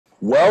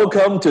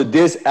Welcome to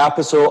this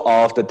episode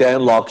of the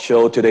Dan Lok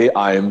Show. Today,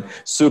 I'm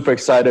super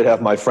excited to have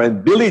my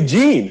friend Billy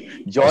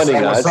Jean joining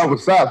us.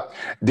 What's up?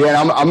 Dan,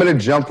 I'm going to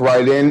jump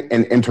right in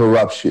and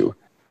interrupt you.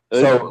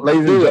 So,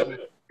 ladies and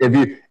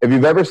gentlemen, if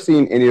you've ever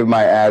seen any of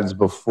my ads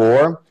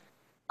before,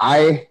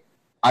 I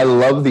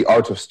love the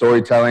art of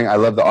storytelling. I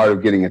love the art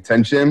of getting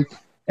attention.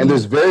 And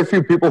there's very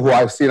few people who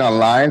I've seen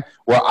online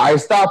where I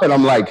stop and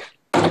I'm like,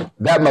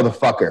 that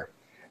motherfucker.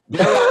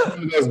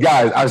 One of those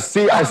guys. I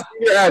see your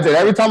ads, and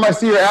every time I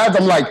see your ads,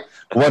 I'm like,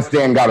 what's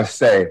Dan got to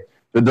say?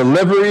 The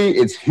delivery,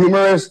 it's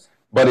humorous,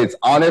 but it's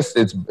honest.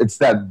 It's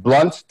that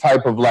blunt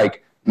type of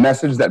like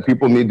message that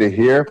people need to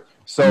hear.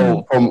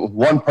 So from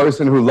one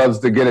person who loves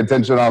to get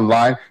attention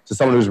online to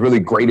someone who's really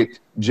great at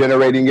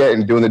generating it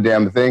and doing the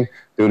damn thing,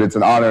 dude, it's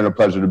an honor and a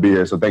pleasure to be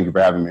here. So thank you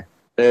for having me.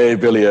 Hey,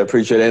 Billy, I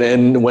appreciate it.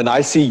 And when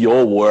I see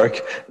your work,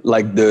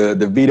 like the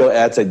video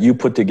ads that you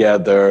put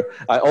together,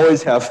 I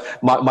always have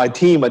my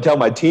team, I tell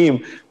my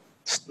team,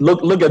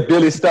 look at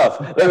Billy's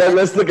stuff.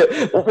 Let's look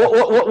at,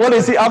 what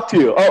is he up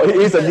to? Oh,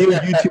 he's a new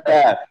YouTube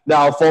ad.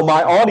 Now, for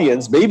my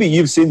audience, maybe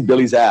you've seen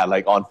Billy's ad,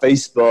 like on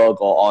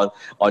Facebook or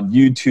on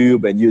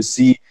YouTube, and you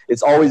see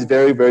it's always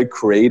very, very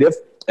creative.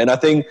 And I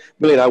think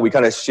Billy and I, we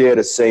kind of share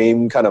the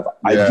same kind of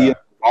idea,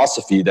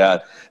 philosophy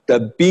that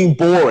being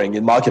boring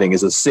in marketing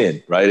is a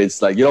sin, right?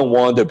 It's like you don't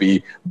want to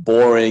be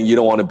boring. You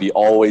don't want to be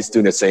always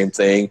doing the same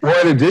thing. Well,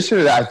 in addition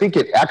to that, I think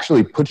it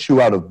actually puts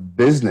you out of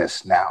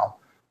business now.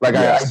 Like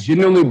I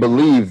genuinely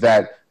believe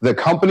that the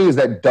companies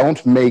that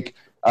don't make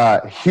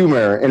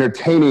humor,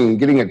 entertaining,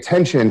 getting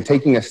attention,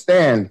 taking a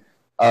stand,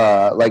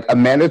 like a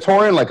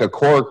mandatory and like a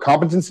core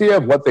competency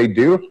of what they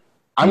do,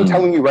 I'm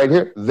telling you right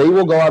here, they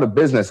will go out of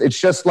business. It's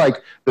just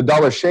like the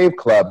Dollar Shave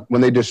Club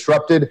when they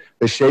disrupted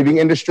the shaving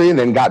industry and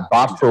then got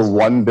bought for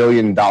 $1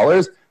 billion. It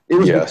was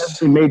because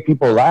they made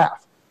people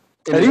laugh.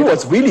 And it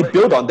was really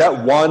built on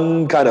that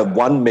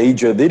one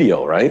major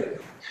video, right?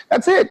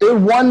 That's it. There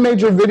was one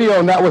major video,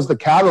 and that was the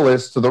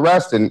catalyst to the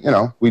rest. And, you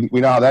know, we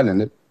know how that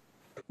ended.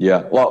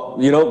 Yeah, well,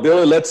 you know,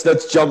 Billy, let's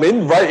jump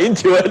right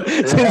into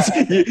it. Since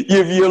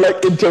you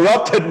like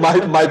interrupted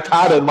my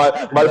pattern,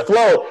 my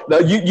flow. Now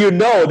you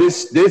know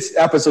this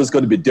episode is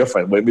going to be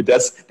different. Maybe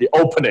that's the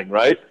opening,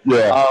 right?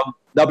 Yeah.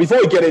 Now, before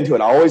we get into it,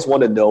 I always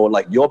want to know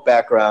like your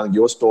background,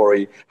 your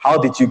story. How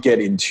did you get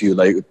into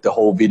like the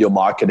whole video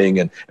marketing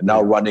and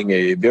now running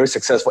a very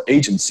successful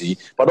agency,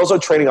 but also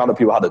training other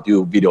people how to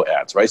do video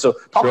ads, right? So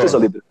talk to us a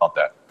little bit about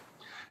that.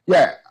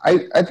 Yeah,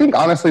 I think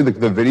honestly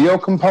the video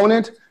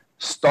component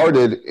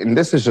started, and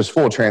this is just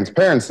full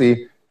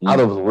transparency, out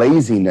of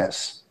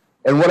laziness.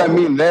 And what I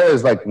mean there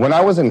is like when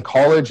I was in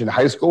college and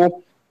high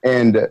school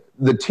and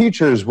the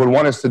teachers would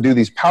want us to do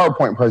these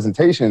PowerPoint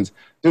presentations,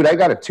 dude, I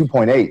got a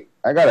 2.8.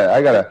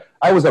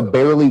 I was a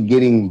barely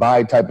getting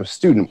by type of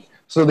student.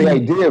 So the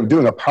idea of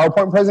doing a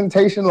PowerPoint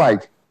presentation,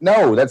 like,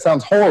 no, that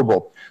sounds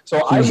horrible.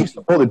 So I used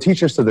to pull the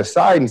teachers to the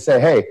side and say,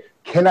 hey,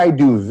 can I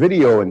do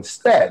video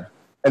instead?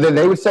 And then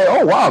they would say,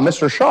 oh, wow,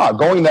 Mr. Shaw,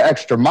 going the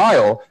extra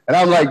mile. And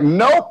I'm like,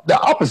 nope, the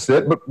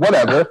opposite, but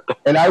whatever.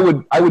 And I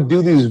would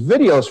do these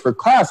videos for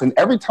class. And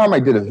every time I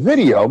did a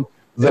video,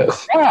 the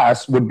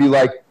class would be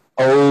like,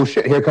 oh,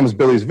 shit, here comes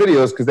Billy's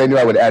videos, because they knew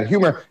I would add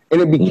humor.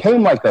 And it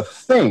became like a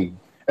thing.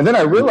 And then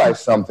I realized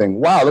something.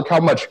 Wow, look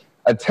how much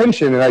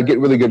attention, and I get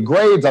really good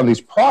grades on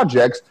these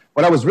projects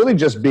when I was really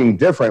just being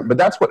different. But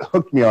that's what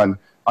hooked me on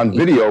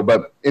video.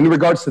 But in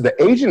regards to the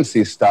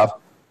agency stuff,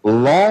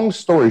 long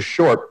story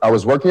short, I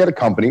was working at a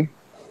company.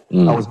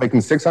 I was making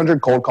 600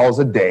 cold calls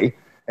a day,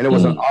 and it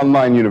was an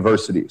online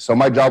university. So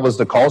my job was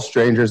to call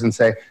strangers and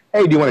say,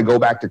 hey, do you want to go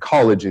back to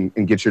college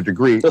and get your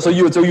degree? So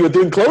you were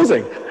doing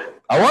closing?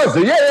 I was.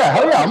 Yeah.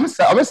 Hell yeah.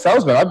 I'm a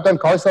salesman. I've done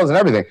college sales and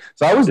everything.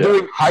 So I was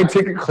doing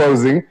high-ticket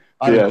closing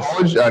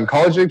on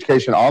college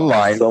education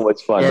online. So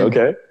much fun.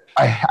 Okay.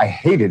 I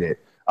hated it.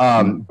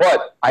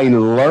 But I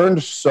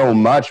learned so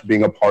much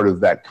being a part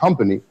of that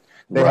company.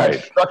 They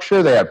had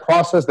structure, they had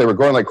process, they were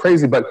growing like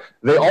crazy, but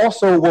they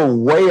also were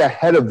way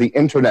ahead of the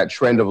internet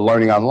trend of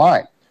learning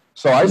online.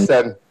 So I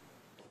said,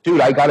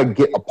 dude, I got to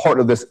get a part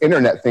of this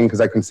internet thing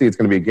because I can see it's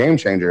going to be a game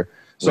changer.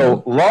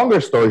 So longer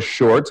story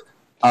short,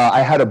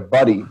 I had a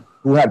buddy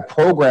who had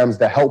programs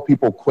that help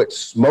people quit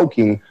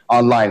smoking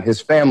online. His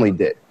family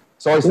did.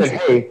 So I said,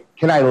 hey,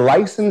 can I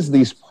license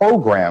these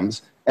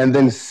programs and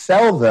then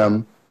sell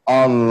them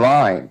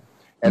online?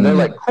 And they're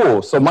like,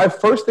 cool. So my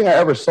first thing I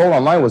ever sold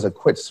online was a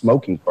quit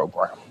smoking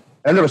program.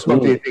 I never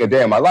smoked anything a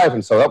day in my life,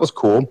 and so that was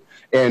cool.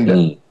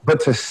 And but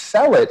to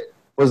sell it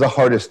was the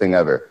hardest thing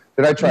ever.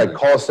 Then I tried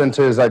call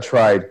centers. I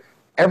tried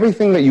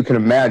everything that you can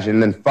imagine.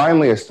 And then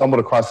finally I stumbled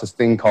across this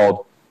thing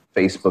called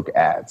Facebook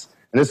ads.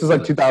 And this is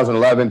like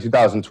 2011,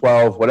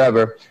 2012,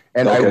 whatever.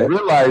 And I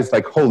realized,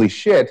 like, holy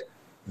shit,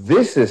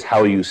 this is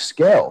how you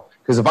scale.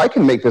 Because if I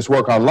can make this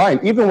work online,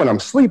 even when I'm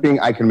sleeping,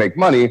 I can make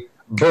money.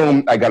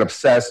 Boom, I got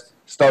obsessed.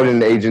 Started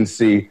an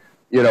agency,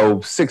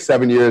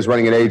 6-7 years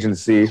running an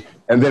agency,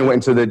 and then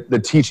went into the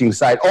teaching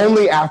side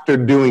only after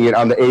doing it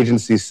on the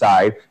agency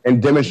side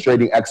and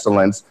demonstrating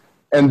excellence,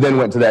 and then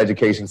went to the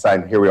education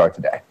side, and here we are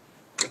today.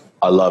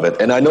 I love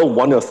it. And I know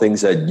one of the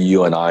things that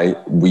you and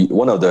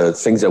one of the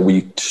things that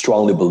we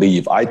strongly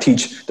believe, I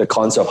teach the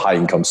concept of high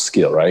income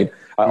skill, right?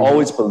 I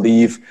always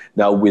believe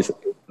now with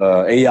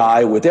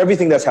AI, with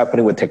everything that's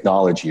happening with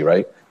technology,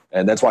 right?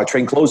 And that's why I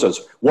train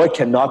closers. What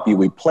cannot be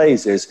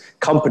replaced is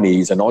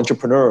companies and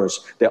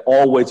entrepreneurs. They're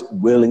always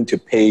willing to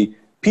pay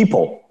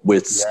people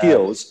with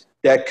skills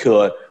that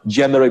could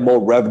generate more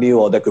revenue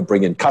or that could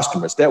bring in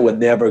customers. That would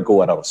never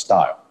go out of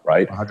style,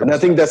 right? 100%. And I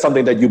think that's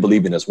something that you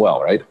believe in as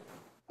well, right?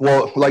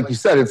 Well, like you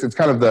said, it's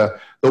kind of the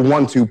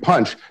 1-2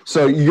 punch.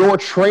 So you're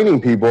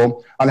training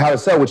people on how to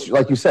sell, which,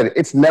 like you said,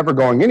 it's never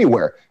going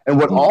anywhere. And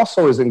what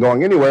also isn't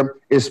going anywhere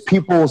is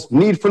people's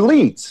need for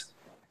leads.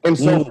 And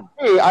so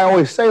for me, I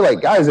always say,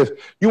 like, guys, if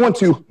you want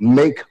to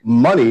make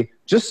money,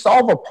 just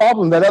solve a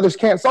problem that others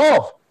can't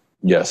solve.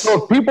 Yes.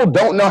 So if people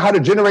don't know how to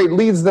generate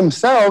leads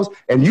themselves,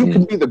 and you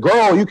can be the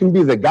girl, you can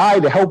be the guy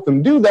to help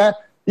them do that,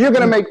 you're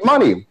going to make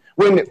money.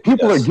 When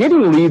people are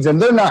getting leads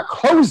and they're not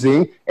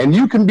closing, and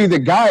you can be the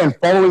guy and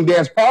following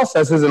Dan's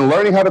processes and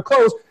learning how to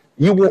close,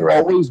 you will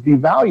always be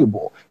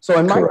valuable. So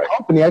in my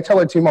company, I tell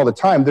our team all the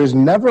time, there's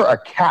never a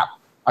cap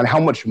on how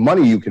much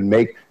money you can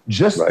make,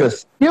 just the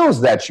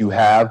skills that you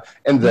have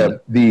and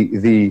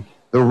the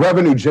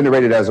revenue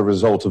generated as a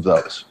result of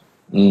those.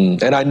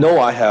 And I know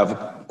I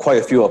have quite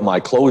a few of my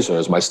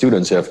closers, my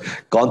students have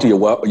gone to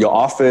your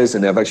office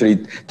and have actually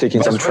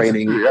taken some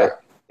training.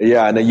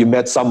 Yeah, and then you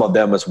met some of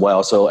them as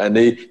well. So, and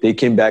they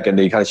came back and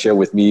they kind of shared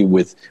with me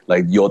with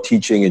like your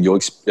teaching and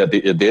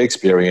their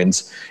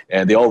experience,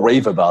 and they all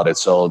rave about it.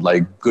 So,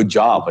 like, good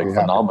job, like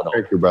phenomenal.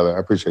 Thank you, brother. I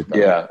appreciate that.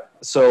 Yeah.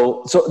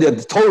 So yeah,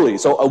 totally.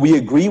 So we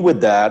agree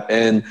with that.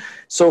 And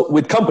so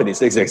with companies,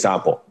 this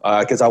example,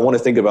 because I want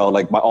to think about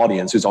like my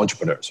audience who's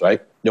entrepreneurs,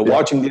 right? They're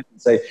watching this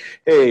and say,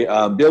 hey,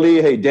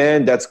 Billy, hey,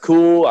 Dan, that's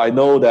cool. I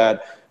know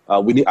that I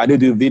need to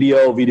do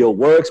video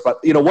works, but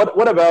you know,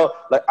 what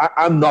about like,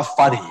 I'm not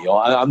funny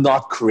or I'm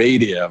not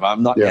creative.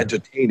 I'm not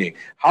entertaining.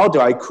 How do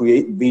I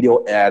create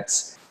video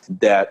ads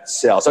that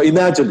sell? So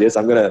imagine this,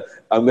 I'm going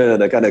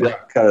to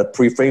kind of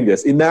pre-frame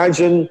this.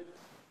 Imagine,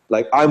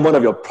 like, I'm one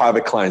of your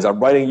private clients. I'm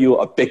writing you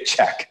a big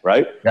check,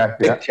 right?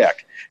 Big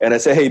check. And I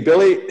say, hey,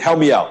 Billy, help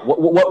me out.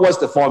 What was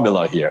the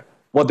formula here?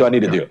 What do I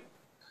need to do?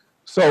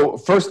 So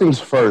first things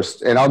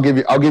first, and I'll give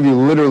you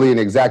literally an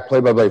exact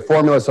play-by-play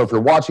formula. So if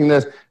you're watching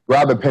this,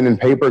 grab a pen and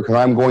paper because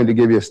I'm going to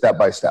give you a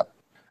step-by-step.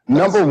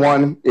 Number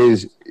one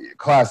is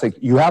classic.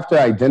 You have to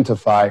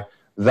identify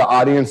the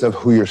audience of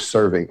who you're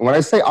serving. And when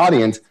I say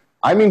audience,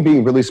 I mean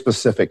being really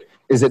specific.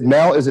 Is it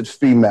male? Is it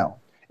female?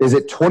 Is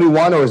it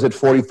 21 or is it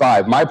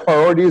 45? My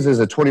priorities as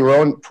a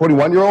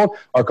 21-year-old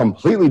are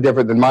completely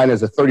different than mine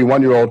as a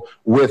 31-year-old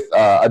with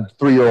a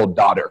 3-year-old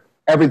daughter.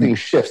 Everything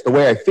shifts. The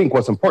way I think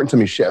what's important to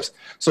me shifts.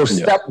 So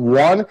step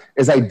one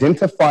is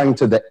identifying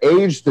to the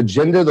age, the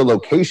gender, the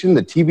location,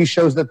 the TV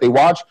shows that they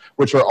watch,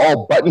 which are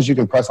all buttons you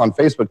can press on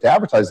Facebook to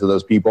advertise to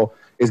those people,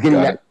 is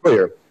getting that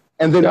clear.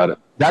 And then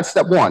that's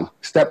step one.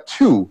 Step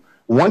two,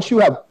 once you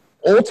have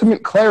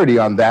ultimate clarity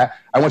on that,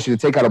 I want you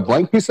to take out a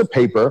blank piece of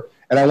paper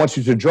and I want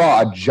you to draw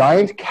a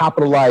giant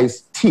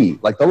capitalized T,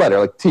 like the letter,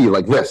 like T,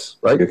 like this,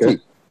 right? T,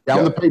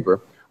 down the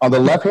paper. On the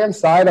left-hand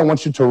side, I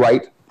want you to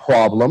write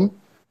problem.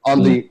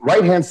 On the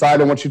right-hand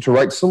side, I want you to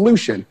write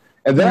solution.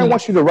 And then I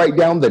want you to write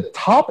down the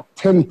top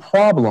 10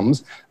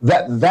 problems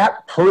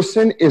that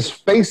person is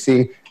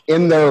facing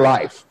in their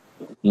life.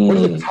 What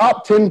are the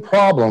top 10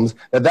 problems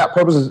that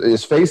person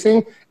is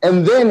facing?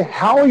 And then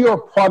how your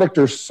product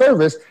or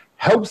service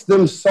helps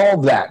them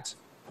solve that.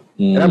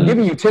 And I'm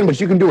giving you 10, but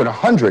you can do it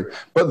 100.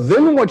 But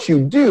then what you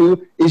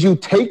do is you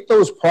take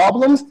those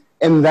problems,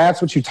 and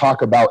that's what you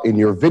talk about in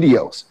your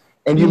videos.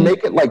 And you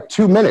make it like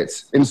 2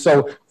 minutes. And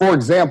so, for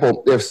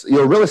example, if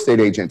you're a real estate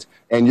agent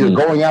and you're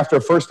going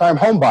after first-time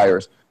home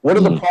buyers, what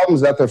are the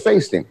problems that they're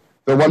facing?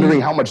 They're wondering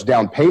how much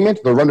down payment.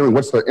 They're wondering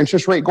what's their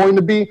interest rate going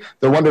to be.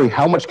 They're wondering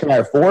how much can I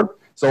afford?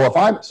 So if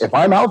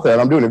I'm out there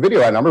and I'm doing a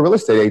video and I'm a real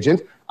estate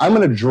agent, I'm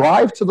going to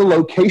drive to the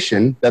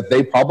location that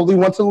they probably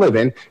want to live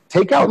in,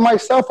 take out my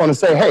cell phone and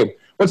say, hey,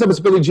 what's up, it's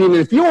Billy Jean. And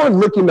if you are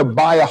looking to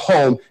buy a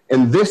home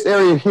in this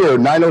area here,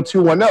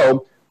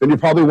 90210, then you're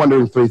probably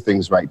wondering 3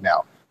 things right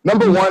now.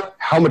 Number one,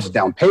 how much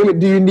down payment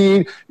do you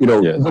need? You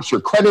know, what's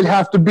your credit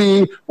have to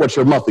be? What's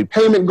your monthly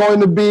payment going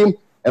to be?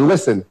 And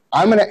listen,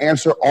 I'm going to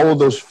answer all of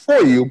those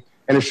for you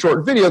in a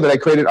short video that I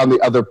created on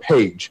the other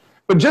page.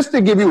 But just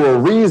to give you a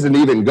reason to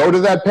even go to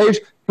that page,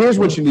 here's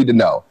what you need to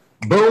know.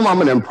 Boom, I'm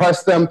going to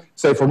impress them.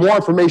 Say, for more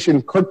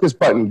information, click this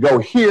button, go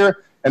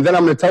here, and then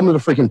I'm going to tell them to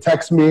freaking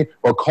text me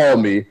or call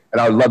me,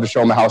 and I would love to show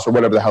them a house or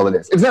whatever the hell it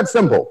is. It's that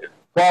simple.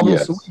 Problem,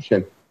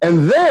 solution.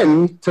 And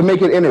then to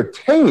make it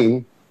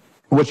entertaining,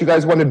 what you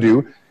guys want to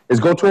do is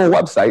go to a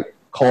website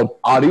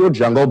called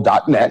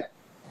audiojungle.net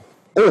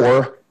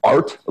or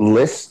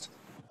artlist,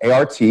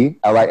 artlist.io,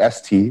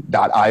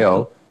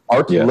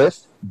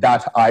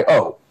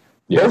 artlist.io.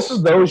 Both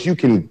of those you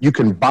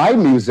can buy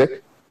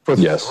music for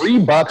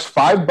 $3,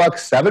 $5,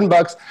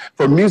 $7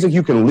 for music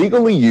you can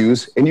legally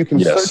use, and you can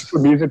search for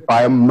music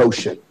by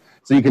emotion.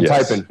 So you can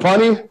type in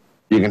funny,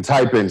 you can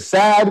type in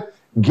sad,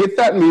 get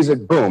that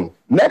music, boom.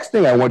 Next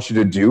thing I want you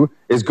to do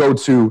is go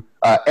to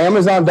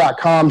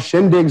Amazon.com,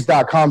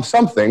 Shindigs.com,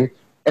 something,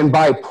 and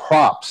buy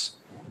props.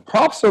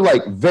 Props are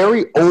like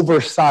very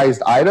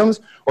oversized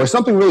items or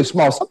something really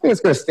small, something that's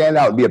going to stand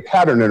out and be a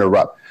pattern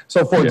interrupt.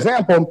 So, for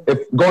example, if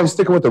going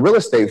sticking with the real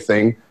estate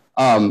thing,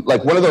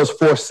 like one of those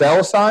for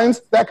sale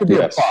signs, that could be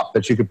a prop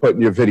that you could put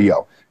in your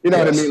video. You know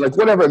what I mean? Like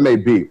whatever it may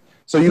be.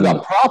 So you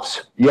got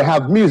props, you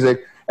have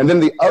music, and then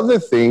the other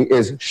thing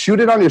is shoot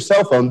it on your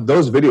cell phone.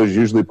 Those videos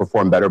usually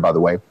perform better, by the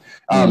way.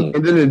 And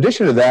then in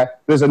addition to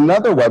that, there's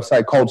another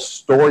website called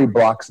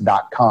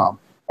storyblocks.com.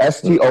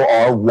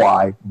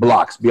 STORY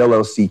blocks,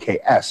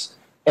 BLOCKS.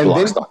 And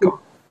then,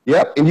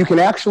 and you can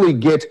actually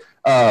get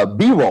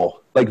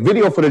B-roll, like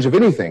video footage of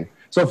anything.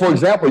 So, for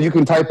example, you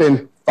can type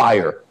in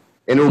fire,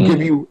 and it will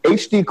give you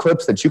HD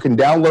clips that you can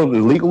download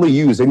and legally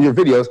use in your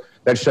videos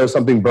that show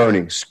something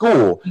burning,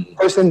 school,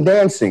 person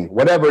dancing,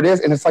 whatever it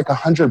is, and it's like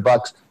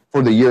 $100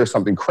 for the year or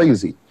something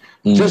crazy.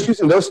 Just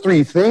using those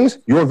three things,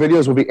 your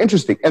videos will be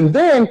interesting. And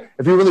then,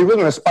 if you're really going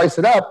to spice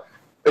it up,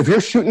 if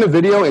you're shooting a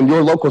video in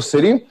your local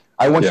city,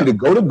 I want you to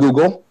go to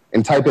Google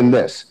and type in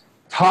this,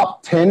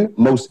 top 10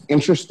 most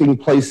interesting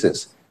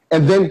places,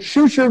 and then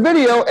shoot your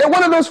video at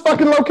one of those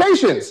fucking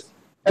locations.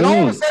 And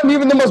all of a sudden,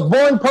 even the most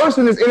boring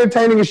person is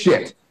entertaining as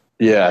shit.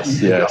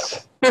 Yes,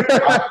 yes.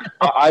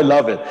 I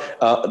love it.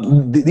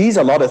 These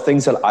are a lot of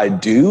things that I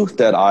do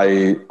that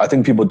I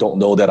think people don't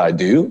know that I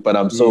do, but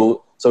I'm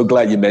so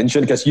glad you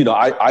mentioned, because, you know,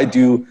 I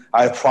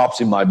have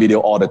props in my video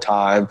all the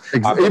time.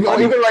 Even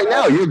right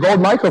now, your gold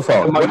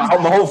microphone. My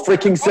whole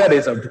freaking set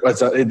is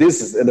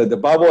this is the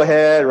bubble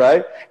head,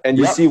 right? And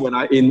you see when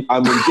I'm in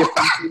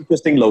different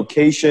interesting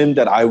location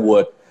that I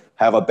would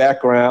have a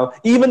background,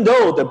 even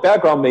though the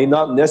background may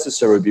not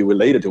necessarily be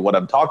related to what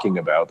I'm talking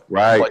about.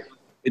 Right. But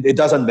it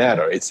doesn't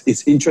matter.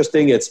 It's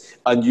interesting. It's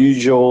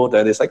unusual.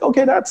 Then it's like,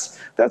 okay, that's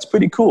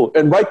pretty cool.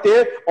 And right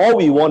there, all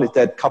we want is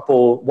that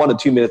couple 1 or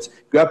 2 minutes,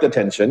 grab the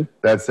attention.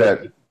 That's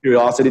it.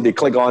 Curiosity, they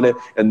click on it,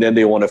 and then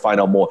they want to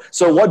find out more.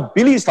 So what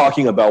Billy's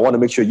talking about, I want to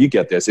make sure you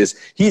get this, is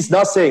he's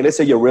not saying, let's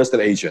say you're a real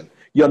estate agent.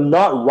 You're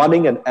not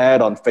running an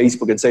ad on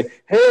Facebook and say,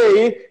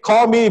 hey,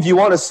 call me if you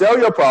want to sell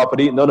your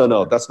property.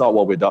 No. That's not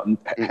what we're doing.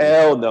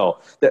 Hell no.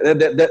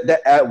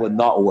 That ad would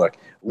not work.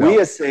 No. We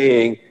are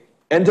saying,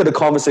 enter the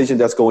conversation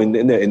that's going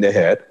in their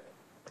head,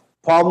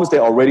 problems they're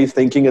already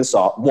thinking and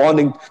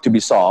wanting to be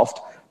solved.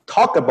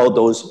 Talk about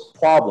those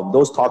problems,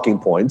 those talking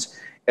points.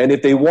 And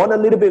if they want a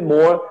little bit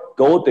more,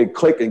 they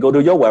click and go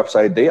to your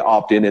website, they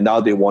opt in, and now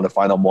they want to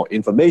find out more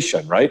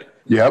information, right?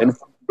 Yeah. And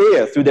from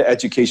there, through the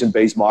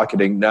education-based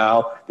marketing,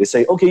 now they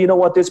say, okay, you know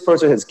what? This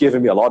person has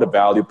given me a lot of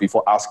value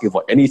before asking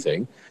for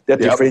anything that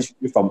differentiates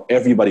you from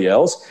everybody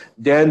else.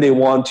 Then they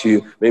want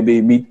to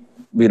maybe meet,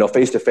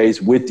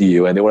 face-to-face with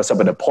you, and they want to set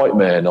up an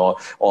appointment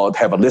or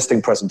have a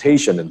listing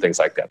presentation and things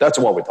like that. That's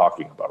what we're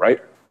talking about, right?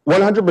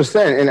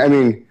 100%. And I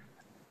mean,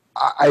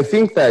 I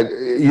think that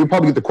you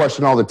probably get the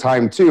question all the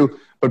time too,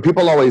 but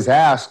people always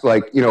ask,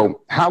 like,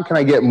 how can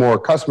I get more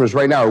customers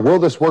right now? Or will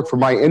this work for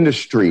my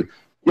industry?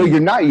 You're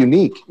not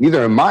unique.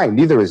 Neither am I.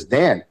 Neither is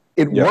Dan.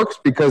 It works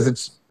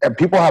because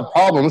people have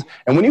problems.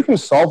 And when you can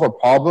solve a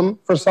problem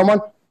for someone,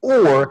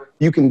 or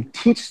you can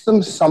teach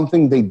them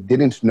something they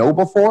didn't know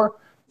before,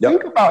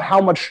 think about how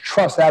much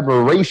trust,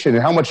 admiration,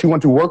 and how much you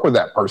want to work with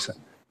that person,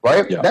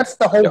 right? Yeah. That's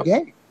the whole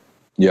game.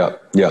 Yeah.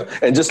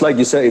 And just like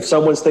you said, if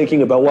someone's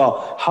thinking about,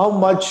 well, how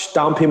much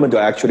down payment do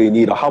I actually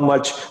need, or how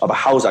much of a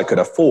house I could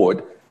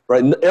afford,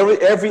 right?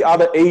 Every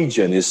other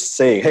agent is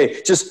saying,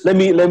 hey, just let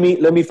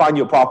me find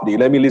your property.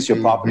 Let me list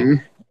your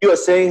property. You are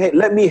saying, hey,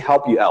 let me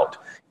help you out.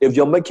 If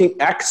you're making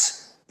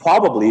X,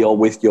 probably, or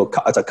with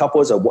as a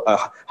couple, as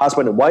a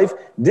husband and wife,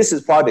 this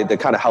is probably the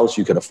kind of house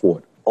you can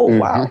afford. Oh,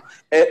 wow.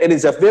 And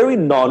it's a very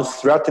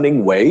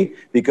non-threatening way,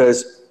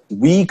 because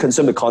we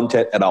consume the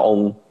content at our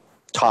own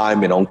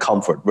time and own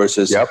comfort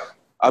versus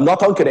I'm not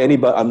talking to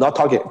anybody. I'm not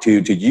talking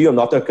to you. I'm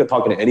not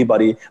talking to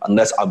anybody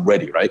unless I'm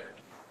ready, right?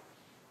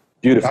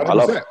 Beautiful. 100%. I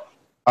love it.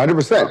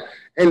 100%.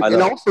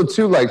 And also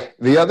too, like,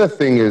 the other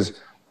thing is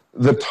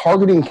the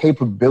targeting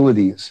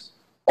capabilities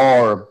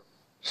are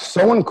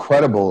so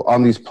incredible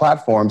on these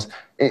platforms.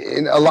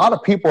 And a lot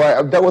of people,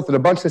 I've dealt with it a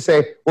bunch, they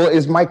say, well,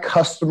 is my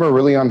customer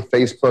really on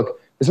Facebook?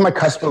 Is my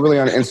customer really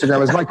on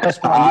Instagram? Is my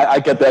customer on I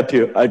get that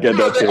too. Are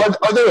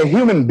they a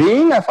human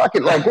being? I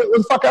fucking, like, what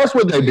the fuck else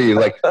would they be?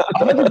 Like,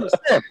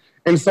 100%.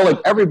 And so, like,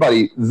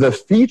 everybody, the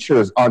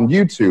features on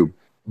YouTube,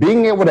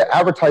 being able to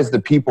advertise to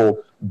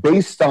people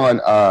based on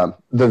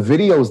the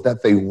videos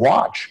that they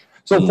watch.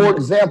 So, for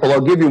example, I'll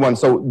give you one.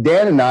 So,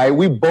 Dan and I,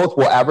 we both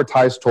will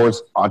advertise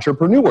towards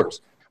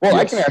entrepreneurs. Well,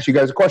 I can ask you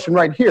guys a question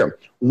right here.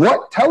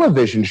 What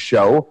television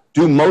show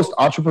do most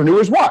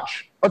entrepreneurs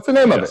watch? What's the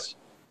name of it?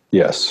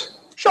 Yes.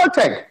 Shark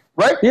Tank,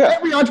 right? Yeah.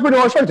 Every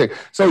entrepreneur on Shark Tank.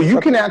 So you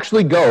can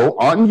actually go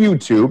on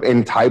YouTube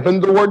and type in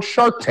the word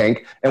Shark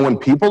Tank, and when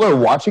people are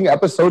watching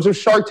episodes of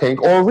Shark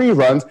Tank or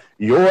reruns,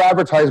 your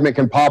advertisement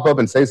can pop up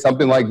and say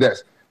something like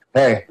this.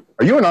 Hey,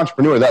 are you an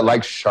entrepreneur that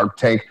likes Shark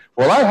Tank?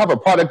 Well, I have a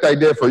product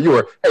idea for you.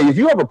 Or, hey, if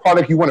you have a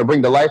product you want to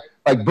bring to life,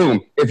 like,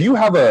 boom. If you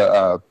have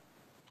a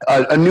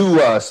new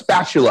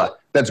spatula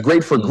that's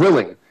great for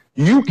grilling.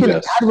 You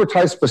can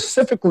advertise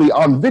specifically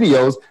on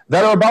videos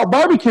that are about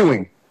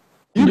barbecuing.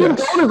 You can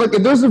go to, like,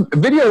 if there's a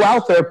video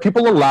out there,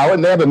 people allow it,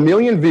 and they have 1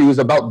 million views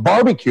about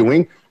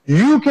barbecuing,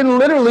 you can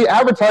literally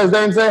advertise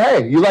there and say,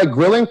 hey, you like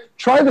grilling?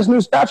 Try this new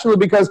spatula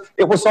because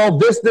it will solve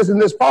this, this,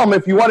 and this problem.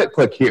 If you want it,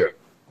 click here.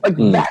 Like,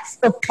 that's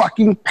the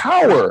fucking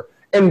power.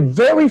 And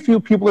very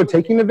few people are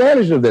taking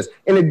advantage of this.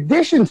 In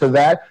addition to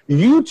that,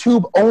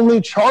 YouTube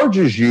only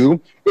charges you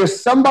if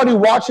somebody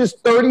watches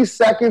 30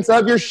 seconds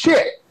of your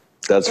shit.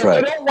 That's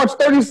right. If they don't watch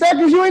 30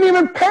 seconds, you ain't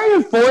even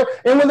paying for it.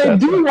 And when they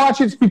do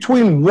watch, it's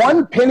between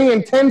 1 penny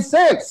and 10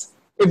 cents.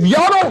 If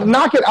y'all don't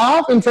knock it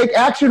off and take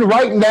action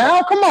right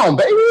now, come on,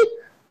 baby.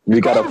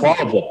 We got a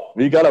problem.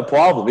 We got a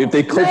problem. If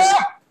they click,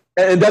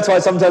 and that's why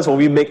sometimes when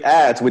we make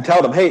ads, we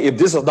tell them, hey, if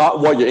this is not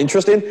what you're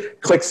interested in,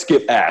 click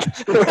skip ad.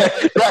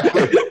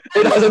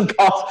 It doesn't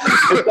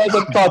cost. It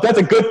doesn't cost. That's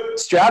a good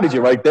strategy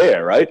right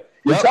there, right?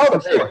 We tell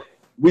them, hey,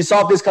 we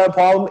solve this kind of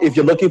problem. If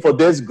you're looking for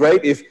this,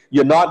 great. If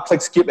you're not,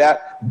 click skip ad.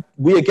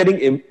 We are getting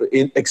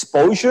in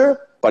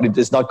exposure, but it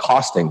is not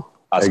costing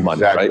us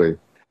money, right?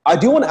 I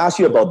do want to ask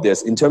you about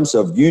this in terms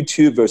of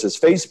YouTube versus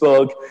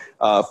Facebook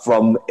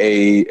from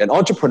an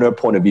entrepreneur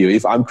point of view.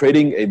 If I'm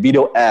creating a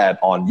video ad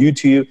on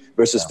YouTube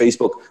versus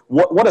Facebook,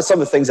 what are some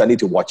of the things I need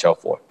to watch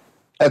out for?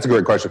 That's a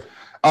great question.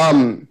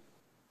 On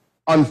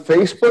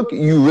Facebook,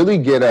 you really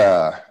get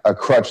a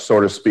crutch,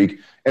 so to speak,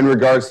 in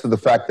regards to the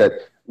fact that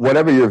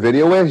whatever your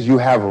video is, you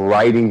have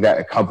writing that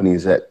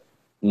accompanies it.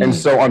 And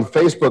so on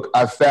Facebook,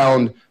 I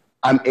found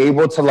I'm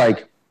able to,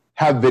 like,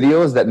 have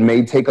videos that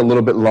may take a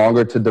little bit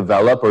longer to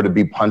develop or to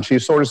be punchy,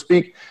 so to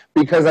speak,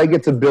 because I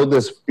get to build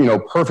this,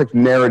 perfect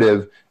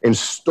narrative and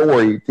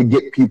story to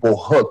get people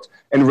hooked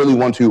and really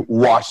want to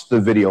watch the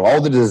video.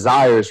 All the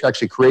desires are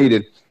actually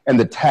created in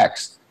the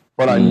text.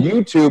 But on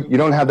YouTube, you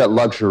don't have that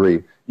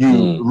luxury.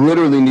 You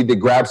literally need to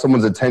grab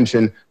someone's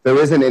attention. There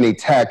isn't any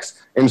text.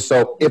 And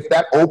so if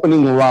that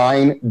opening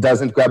line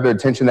doesn't grab their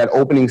attention, that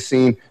opening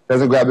scene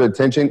doesn't grab their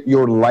attention,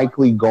 you're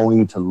likely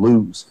going to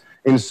lose.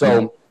 And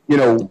so,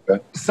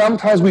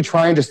 sometimes we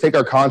try and just take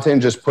our content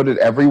and just put it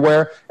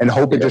everywhere and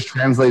hope it just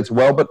translates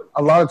well. But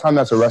a lot of time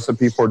that's a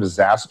recipe for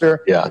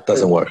disaster. Yeah, it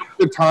doesn't work. Take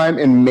the time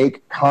and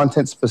make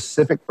content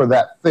specific for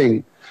that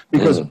thing.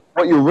 Because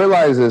what you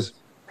realize is,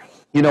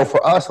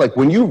 for us, like,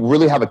 when you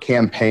really have a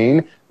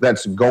campaign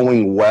that's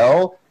going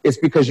well, it's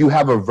because you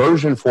have a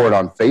version for it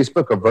on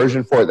Facebook, a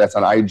version for it that's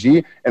on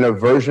IG, and a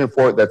version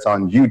for it that's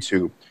on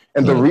YouTube.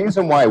 And the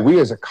reason why we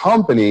as a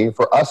company,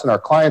 for us and our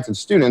clients and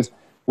students,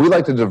 we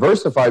like to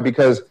diversify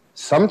because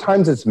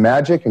sometimes it's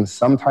magic and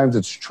sometimes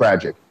it's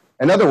tragic.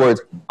 In other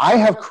words, I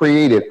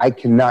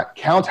cannot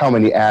count how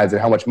many ads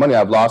and how much money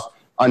I've lost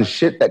on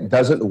shit that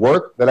doesn't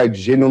work that I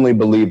genuinely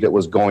believed it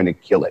was going to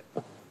kill it.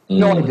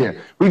 No idea.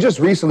 We just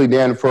recently,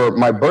 Dan, for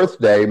my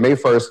birthday, May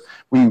 1st,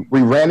 we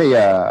ran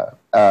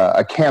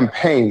a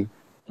campaign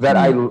that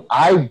on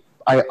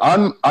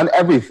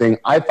everything,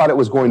 I thought it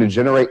was going to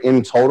generate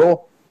in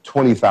total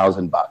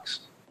 $20,000.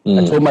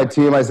 I told my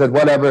team, I said,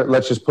 whatever,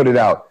 let's just put it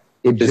out.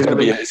 It's gonna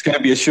be a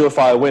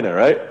surefire winner,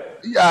 right?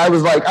 Yeah, I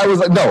was like,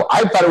 no,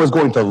 I thought it was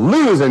going to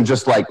lose, and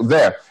just like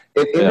there,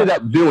 it ended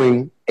up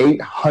doing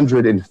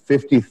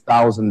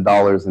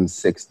 $850,000 in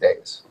 6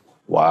 days.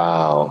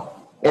 Wow.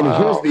 And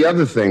here's the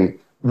other thing: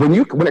 when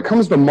it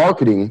comes to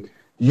marketing,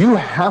 you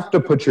have to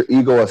put your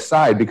ego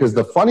aside, because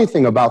the funny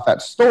thing about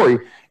that story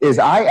is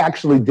I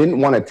actually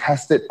didn't want to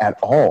test it at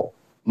all.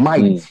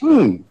 My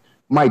team,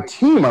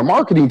 our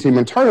marketing team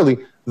internally,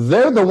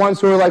 they're the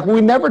ones who are like,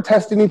 we never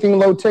test anything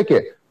low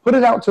ticket. Put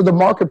it out to the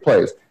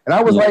marketplace. And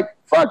I was like,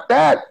 fuck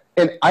that.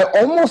 And I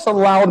almost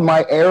allowed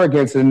my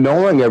arrogance in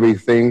knowing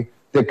everything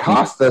to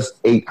cost us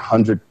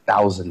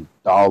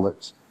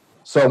 $800,000.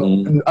 So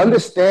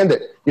understand that,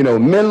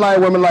 men lie,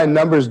 women lie,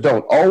 numbers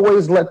don't.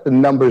 Always let the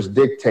numbers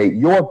dictate.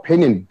 Your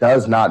opinion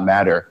does not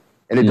matter.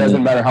 And it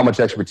doesn't matter how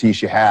much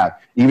expertise you have,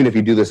 even if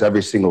you do this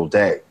every single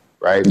day.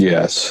 Right?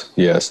 Yes.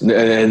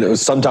 And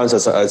sometimes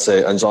as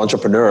an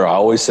entrepreneur, I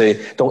always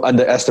say, don't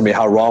underestimate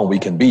how wrong we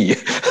can be.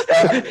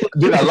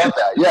 Dude, I love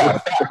that.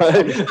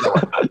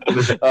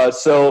 Yeah.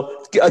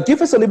 So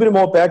give us a little bit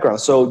more background.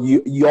 So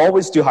you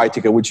always do high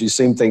ticket, which is the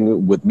same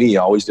thing with me.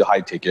 I always do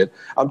high ticket.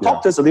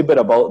 Talk to us a little bit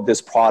about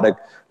this product,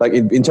 like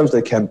in terms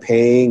of the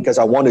campaign, because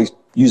I want to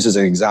use as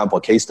an example,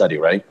 case study,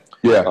 right?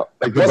 Yeah.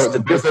 Like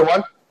the birthday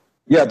one?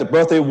 Yeah, the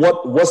birthday.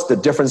 What's the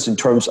difference in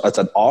terms as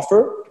an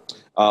offer?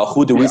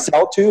 Who do we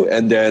sell to?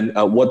 And then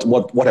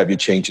what have you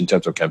changed in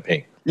terms of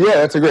campaign? Yeah,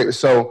 that's a great.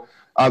 So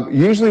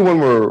usually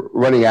when we're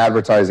running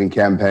advertising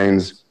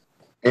campaigns,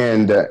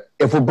 and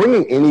if we're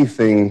bringing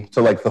anything to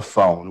like the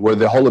phone, where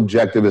the whole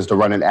objective is to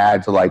run an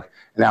ad to like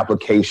an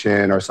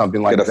application or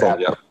something like that,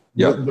 phone,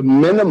 the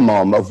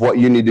minimum of what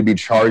you need to be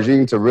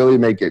charging to really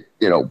make it,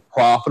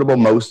 profitable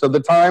most of the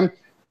time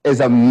is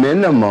a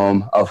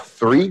minimum of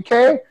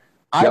 $3K.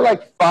 I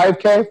like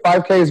 $5K.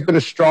 $5K has been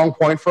a strong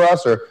point for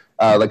us, or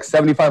like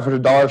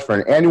 $7,500 for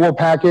an annual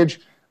package,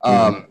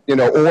 or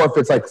if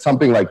it's like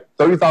something like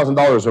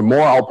 $30,000 or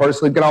more, I'll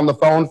personally get on the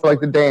phone for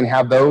like the day and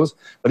have those.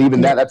 But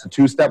even that's a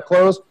two-step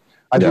close.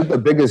 I think the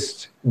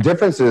biggest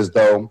differences,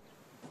 though,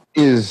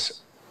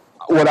 is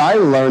what I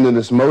learned in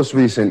this most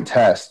recent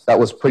test that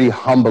was pretty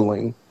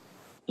humbling.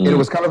 And it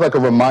was kind of like a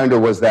reminder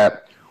was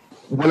that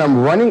when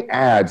I'm running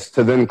ads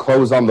to then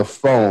close on the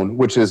phone,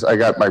 which is I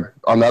got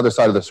on the other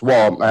side of this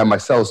wall, I have my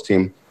sales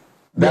team.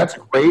 That's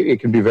great. It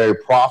can be very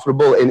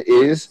profitable and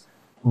is,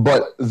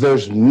 but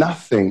there's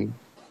nothing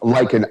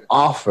like an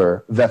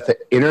offer that the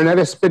internet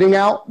is spitting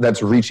out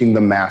that's reaching the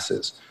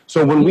masses.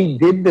 So when we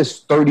did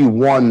this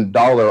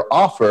 $31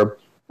 offer,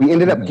 we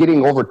ended up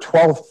getting over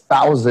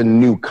 12,000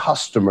 new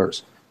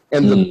customers.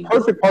 And the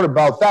perfect part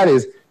about that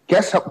is,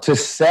 guess how to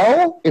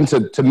sell and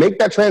to make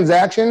that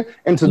transaction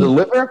and to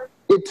deliver,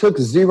 it took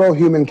zero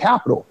human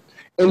capital.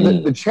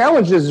 And the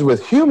challenge is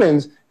with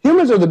humans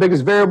are the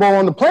biggest variable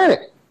on the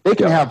planet. They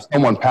can have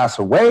someone pass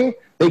away.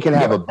 They can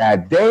have a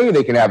bad day.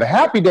 They can have a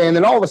happy day. And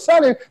then all of a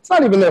sudden, it's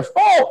not even their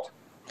fault.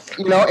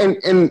 You know,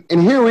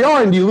 and here we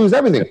are, and you lose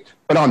everything.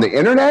 But on the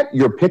internet,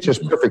 your pitch is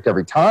perfect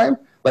every time.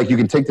 Like, you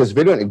can take this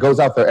video, and it goes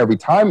out there every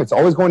time. It's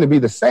always going to be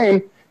the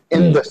same.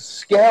 And the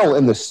scale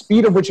and the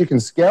speed of which you can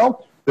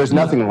scale, there's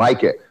nothing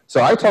like it.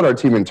 So I told our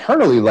team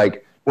internally,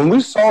 like, when we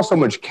saw so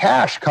much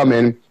cash come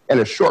in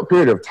a short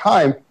period of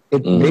time,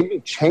 it made me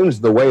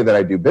change the way that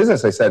I do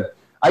business. I said,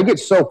 I get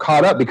so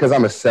caught up because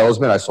I'm a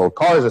salesman. I sold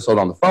cars. I sold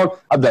on the phone.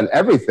 I've done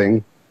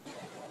everything.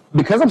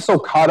 Because I'm so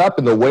caught up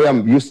in the way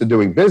I'm used to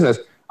doing business,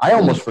 I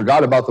almost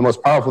forgot about the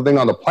most powerful thing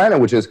on the planet,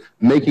 which is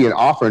making an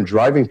offer and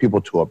driving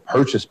people to a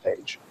purchase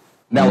page.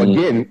 Now,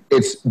 again,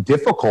 it's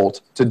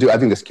difficult to do. I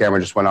think this camera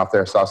just went off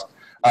there, Sauce.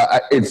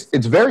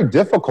 It's very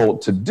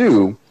difficult to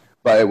do,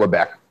 but we're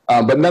back.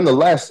 But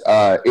nonetheless,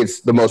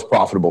 it's the most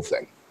profitable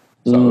thing.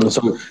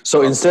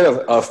 So instead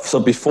of so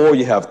before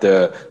you have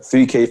the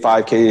 3K,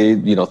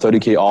 5K,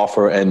 30K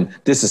offer, and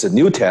this is a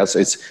new test.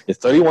 It's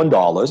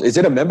 $31. Is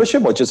it a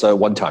membership or just a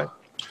one time?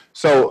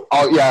 So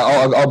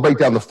I'll break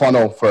down the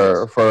funnel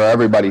for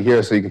everybody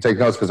here so you can take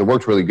notes because it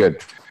worked really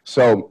good.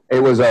 So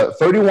it was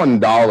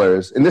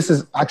 $31, and this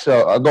is actually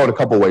I'll go in a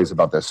couple ways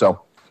about this.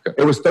 So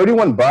it was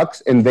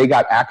 $31, and they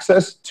got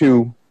access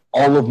to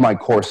all of my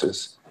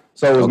courses.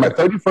 So it was my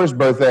 31st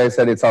birthday. I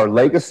said, it's our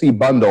legacy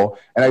bundle.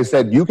 And I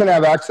said, you can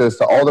have access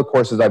to all the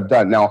courses I've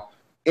done. Now,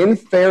 in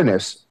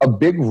fairness, a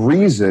big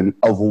reason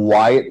of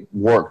why it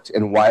worked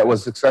and why it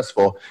was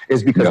successful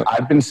is because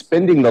I've been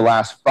spending the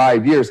last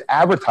 5 years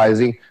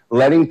advertising,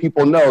 letting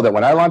people know that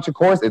when I launch a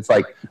course, it's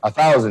like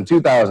 1,000,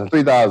 2,000,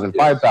 3,000,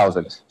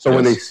 5,000. So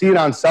when they see it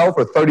on sale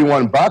for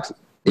 $31,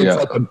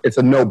 it's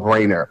a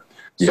no-brainer.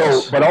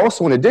 So, but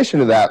also in addition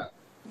to that,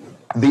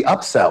 the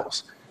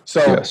upsells. So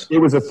it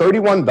was a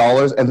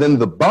 $31, and then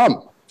the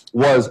bump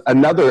was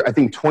another, I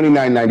think,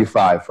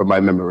 $29.95 from my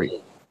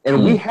memory.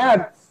 And we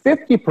had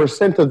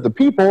 50% of the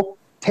people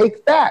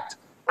take that.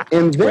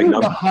 And then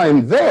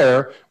behind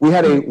there, we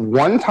had a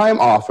one-time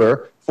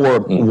offer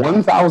for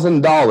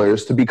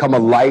 $1,000 to become a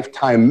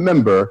lifetime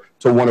member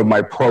to one of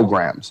my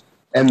programs.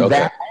 And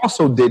that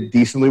also did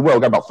decently well.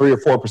 We got about 3 or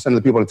 4% of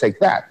the people to take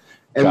that.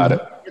 And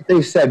if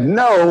they said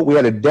no, we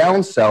had a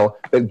downsell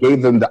that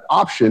gave them the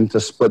option to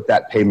split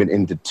that payment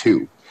into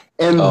 2.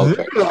 And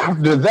then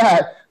after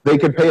that, they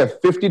could pay a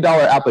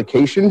 $50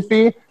 application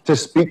fee to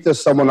speak to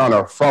someone on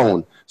our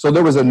phone. So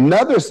there was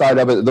another side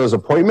of it, those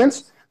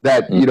appointments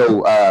that,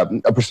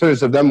 a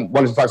percentage of them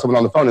wanted to talk to someone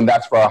on the phone, and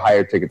that's for our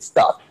higher ticket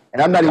stuff.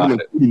 And I'm not even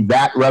including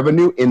that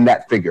revenue in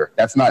that figure.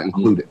 That's not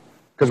included.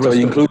 So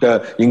you include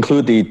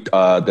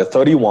the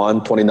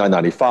 31,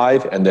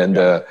 $29.95, and then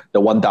the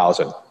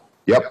 1,000.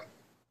 Yep.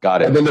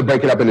 Got it. And then they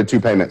break it up into 2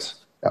 payments.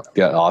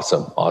 Yeah,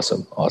 awesome.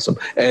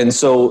 And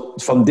so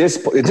from this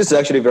is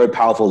actually a very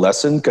powerful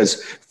lesson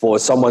because for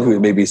someone who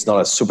maybe is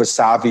not a super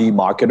savvy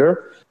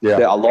marketer,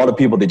 there are a lot of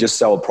people, they just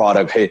sell a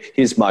product. Hey,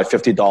 here's my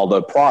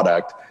 $50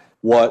 product.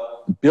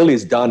 What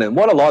Billy's done and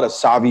what a lot of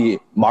savvy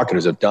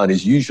marketers have done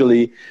is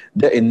usually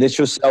the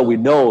initial sale, we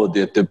know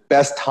that the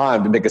best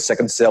time to make a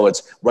second sale,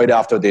 it's right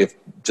after they've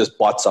just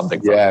bought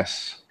something.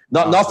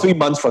 Not 3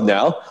 months from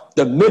now,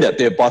 the minute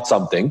they bought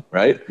something,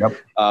 right?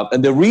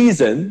 And the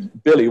reason,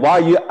 Billy, why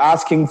are you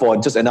asking for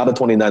just another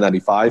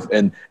 $29.95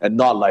 and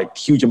not like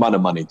huge amount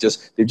of money?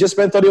 They've just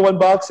spent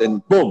 $31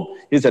 and boom,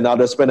 here's spend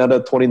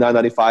another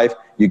 $29.95,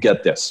 you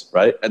get this,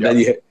 right? And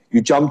then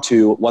you jump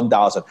to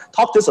 1,000.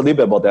 Talk to us a little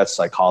bit about that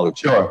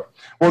psychology. Sure.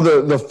 Well,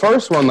 the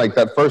first one, like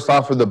that first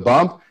offer, the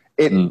bump,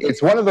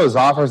 it's one of those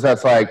offers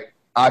that's like,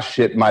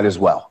 shit, might as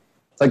well.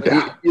 Like,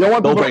 you don't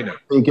want people to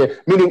think it,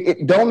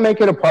 meaning don't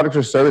make it a product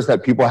or service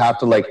that people have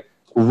to like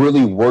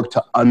really work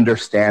to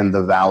understand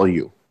the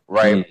value,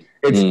 right?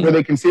 It's where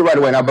they can see right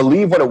away. And I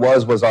believe what it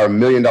was our $1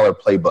 Million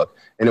Playbook.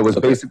 And it was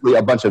basically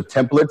a bunch of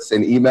templates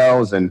and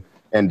emails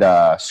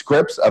and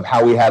scripts of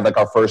how we had like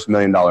our first $1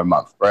 million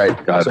month, right?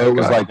 So it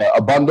was like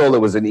a bundle.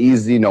 It was an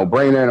easy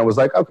no-brainer. And it was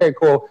like, okay,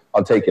 cool,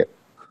 I'll take it.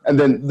 And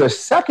then the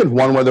second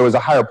one where there was a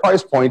higher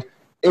price point,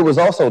 it was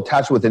also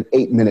attached with an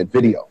 8-minute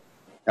video.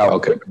 Now,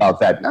 think about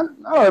that. Not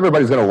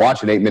everybody's going to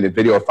watch an 8-minute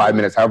video or 5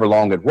 minutes, however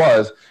long it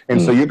was.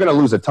 And so you're going to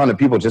lose a ton of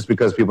people just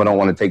because people don't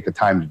want to take the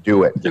time to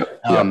do it.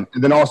 And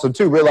then also,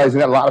 too, realizing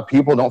that a lot of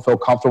people don't feel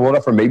comfortable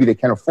enough, or maybe they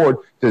can't afford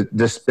to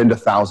just spend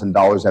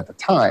 $1,000 at the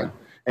time.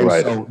 And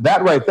so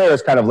that right there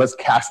is kind of, let's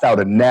cast out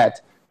a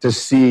net to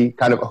see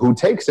kind of who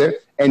takes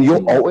it. And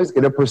you'll always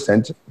get a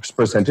percentage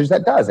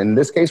that does. And in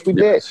this case, we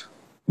did.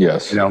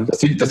 Yes, you know, the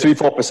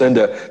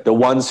 3-4%, the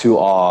ones who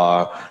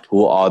are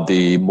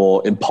the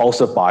more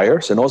impulsive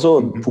buyers, and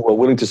also who are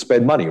willing to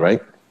spend money,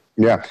 right?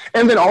 Yeah,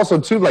 and then also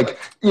too, like,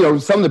 you know,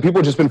 some of the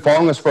people just been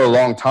following us for a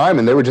long time,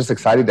 and they were just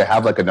excited to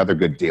have like another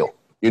good deal.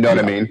 You know what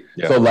I mean?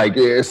 So like,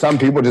 some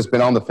people just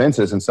been on the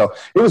fences, and so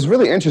it was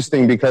really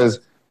interesting because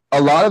a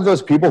lot of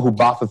those people who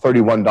bought the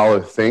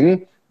 $31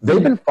 thing,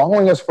 they've been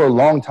following us for a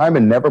long time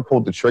and never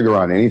pulled the trigger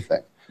on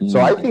anything. So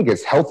I think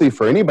it's healthy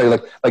for anybody.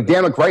 Like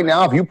Dan, like right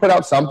now, if you put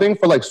out something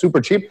for like super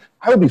cheap,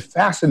 I would be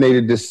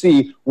fascinated to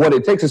see what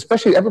it takes,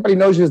 especially everybody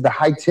knows you as the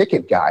high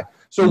ticket guy.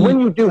 So when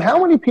you do, how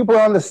many people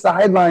are on the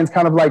sidelines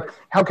kind of like,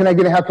 how can I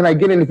get it? How can I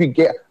get it? And if you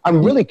get,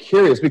 I'm really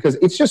curious because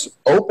it's just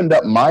opened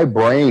up my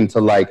brain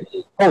to like,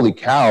 holy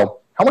cow,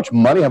 how much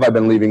money have I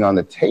been leaving on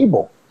the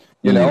table?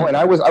 You know, and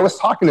I was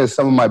talking to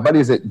some of my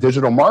buddies at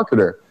Digital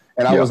Marketer,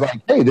 and I was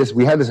like, hey,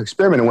 we had this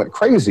experiment and went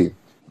crazy.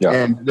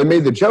 And they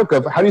made the joke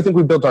of, how do you think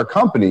we built our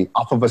company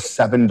off of a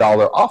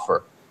 $7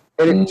 offer?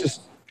 And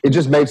it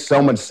just made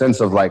so much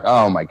sense of like,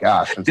 oh my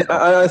gosh. And so,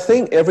 I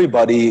think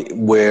everybody,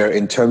 where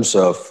in terms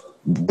of,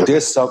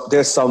 there's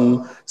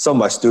some of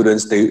my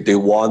students, they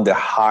want the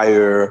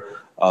higher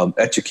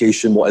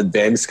education, more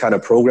advanced kind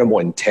of program,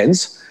 more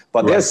intense.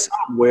 But there's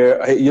some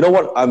where, hey, you know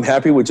what, I'm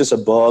happy with just a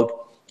book.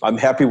 I'm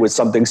happy with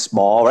something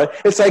small, right?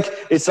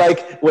 It's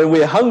like when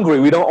we're hungry,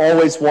 we don't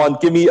always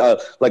want, give me a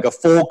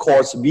full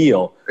course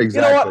meal.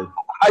 Exactly. You know what?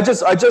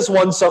 I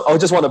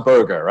just want a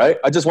burger, right?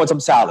 I just want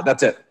some salad.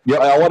 That's it.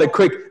 I want a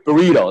quick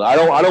burrito. I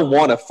don't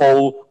want a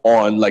full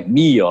on like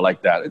meal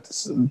like that.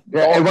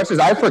 And what's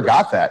I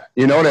forgot that.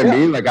 You know what I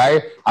mean? Like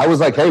I was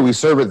like, hey, we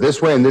serve it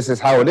this way and this is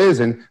how it is.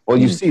 And well,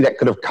 you see, that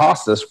could have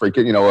cost us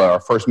freaking, you know, our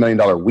first $1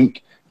 million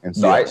week. And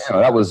so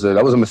that was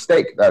a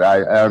mistake that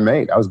I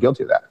made. I was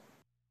guilty of that.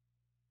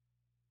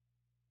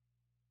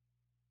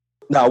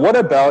 Now, what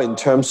about in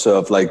terms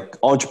of like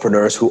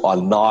entrepreneurs who are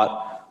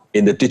not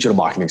in the digital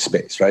marketing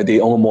space, right? They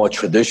own more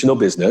traditional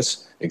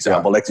business.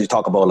 Example, like you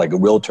talk about like a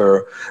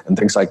realtor and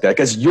things like that.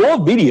 Because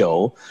your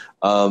video,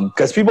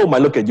 because people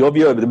might look at your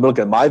video, they look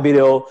at my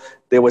video,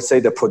 they would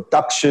say the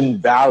production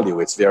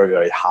value is very,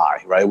 very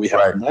high, right? We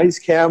have a nice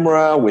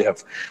camera, we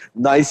have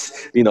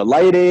nice, you know,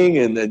 lighting,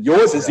 and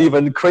yours is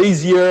even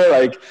crazier.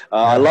 Like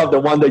I love the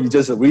one that you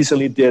just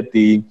recently did,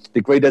 the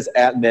Greatest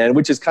Ad Man,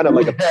 which is kind of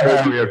like a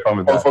parody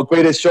for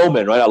Greatest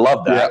Showman, right? I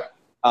love that.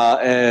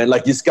 And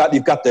like you've got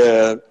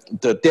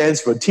the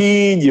dance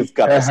routine, you've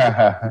got this,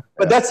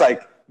 but that's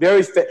like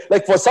very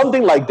like for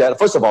something like that.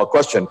 First of all,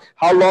 question: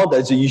 how long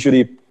does it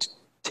usually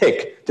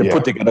take to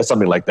put together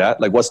something like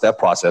that? Like, what's that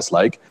process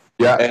like?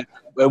 And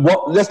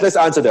let's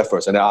answer that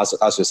first, and then I'll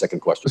ask you a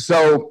second question.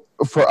 So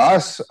for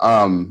us,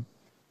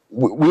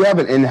 we have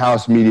an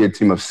in-house media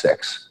team of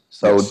 6.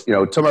 So you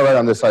know, to my right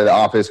on this side of the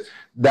office,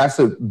 that's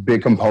a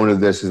big component of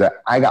this. Is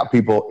that I got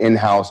people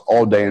in-house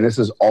all day, and this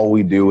is all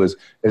we do is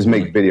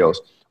make videos.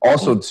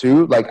 Also,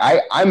 too, like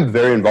I'm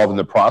very involved in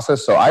the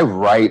process, so I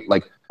write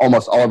like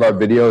almost all of our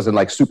videos and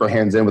like super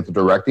hands in with the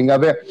directing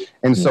of it.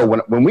 And so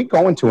when we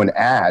go into an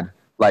ad,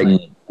 like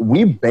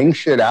we bang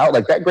shit out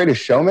like that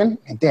Greatest Showman.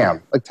 And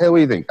damn, like Taylor, what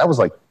do you think? That was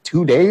like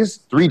 2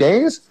 days, 3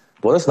 days.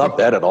 Well, that's not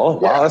bad at all.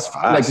 Wow, that's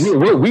fast.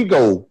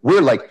 Like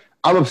we're like,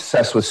 I'm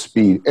obsessed with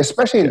speed,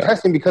 especially in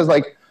testing, because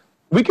like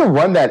we can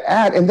run that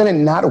ad and then it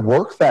not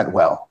work that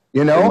well,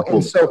 you know?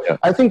 And so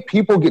I think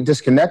people get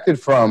disconnected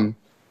from,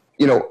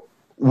 you know,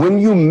 when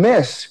you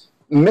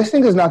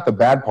missing is not the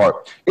bad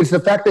part. It's the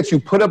fact that you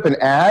put up an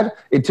ad,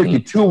 it took you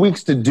 2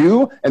 weeks to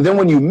do, and then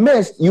when you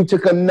missed, you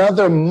took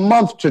another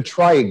month to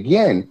try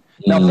again.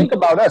 Now think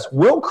about us.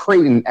 We'll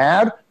create an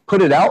ad,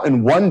 put it out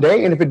in 1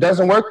 day, and if it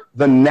doesn't work,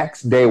 the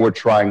next day we're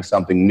trying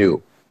something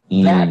new.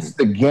 That's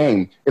the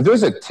game. If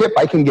there's a tip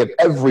I can give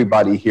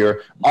everybody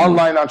here,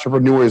 online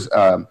entrepreneurs,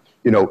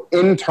 you know,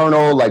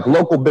 internal, like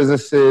local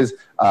businesses,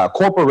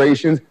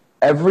 corporations,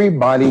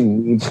 everybody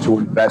needs to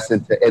invest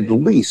into at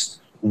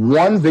least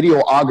one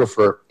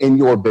videographer in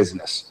your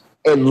business.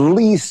 At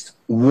least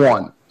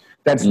one.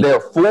 That's their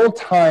full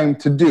time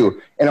to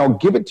do. And I'll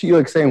give it to you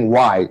like saying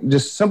why.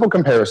 Just simple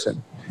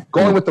comparison.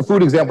 Going with the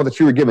food example that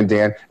you were given,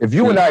 Dan, if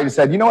you and I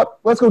said, you know what,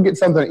 let's go get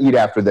something to eat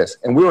after this.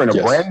 And we were in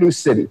a brand new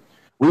city.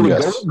 We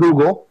would go to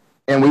Google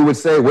and we would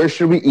say, where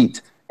should we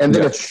eat? And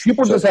then if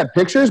people just had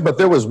pictures, but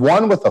there was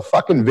one with a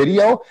fucking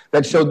video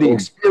that showed the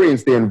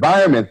experience, the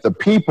environment, the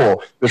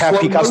people, the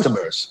happy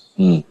customers,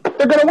 they're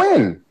going to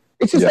win.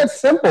 It's just that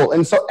simple.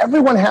 And so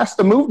everyone has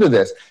to move to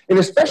this. And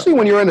especially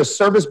when you're in a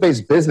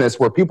service-based business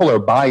where people are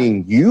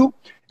buying you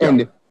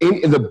and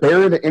the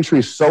barrier to entry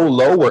is so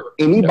low where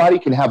anybody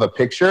can have a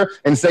picture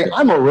and say,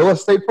 I'm a real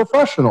estate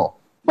professional.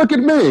 Look at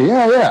me.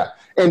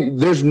 and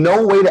there's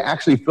no way to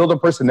actually feel the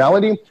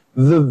personality,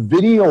 the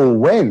video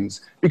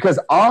wins. Because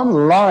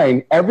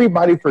online,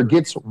 everybody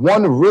forgets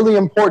one really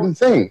important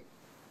thing.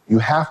 You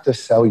have to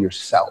sell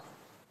yourself.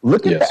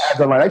 Look at the ads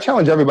online. I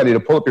challenge everybody to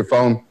pull up your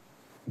phone,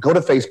 go to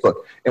Facebook,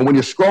 and when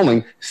you're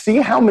scrolling, see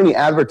how many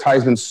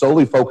advertisements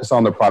solely focus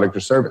on their product or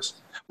service.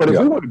 But if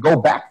we were to go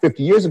back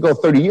 50 years ago,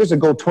 30 years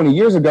ago, 20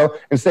 years ago,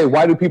 and say,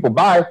 why do people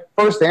buy?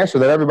 First answer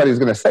that everybody's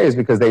going to say is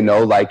because they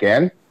know, like,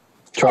 and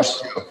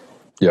trust you.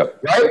 Yeah.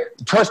 Right?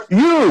 Trust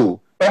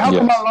you. But how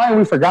come online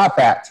we forgot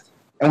that?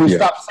 And we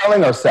stopped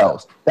selling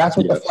ourselves? That's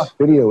what the fuck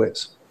video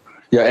is.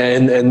 Yeah,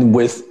 and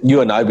with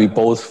you and I, we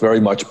both very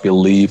much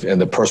believe in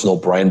the personal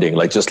branding.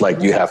 Like, just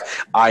like you have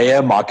I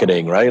am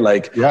marketing, right?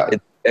 Like,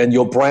 and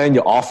your brand,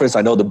 your office,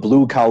 I know the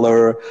blue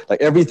color,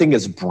 like everything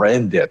is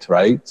branded,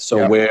 right?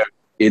 So where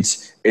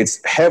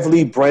it's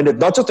heavily branded,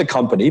 not just the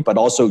company, but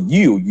also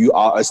you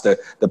are as the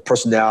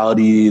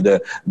personality,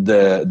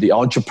 the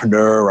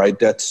entrepreneur, right?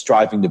 That's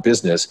driving the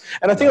business.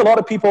 And I think a lot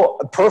of people,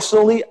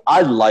 personally,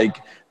 I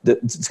like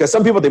because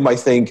some people, they might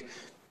think,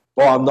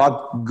 well, I'm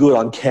not good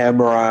on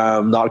camera,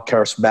 I'm not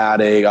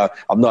charismatic,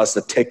 I'm not as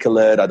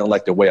articulate, I don't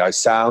like the way I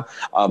sound.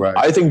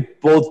 I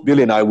think both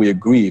Billy and I, we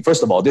agree.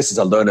 First of all, this is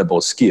a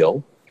learnable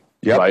skill,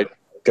 right?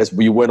 Because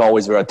we weren't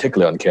always very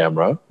articulate on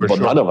camera,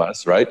 none of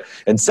us, right?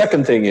 And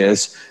second thing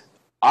is,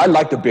 I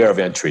like the barrier of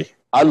entry.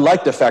 I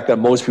like the fact that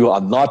most people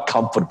are not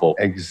comfortable.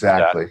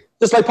 Exactly.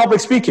 Just like public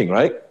speaking,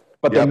 right?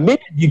 But the minute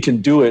you can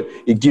do it,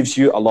 it gives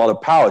you a lot of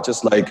power,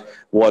 just like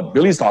what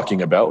Billy's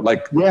talking about.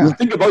 Like, you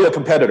think about your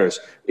competitors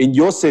in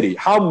your city.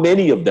 How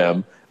many of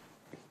them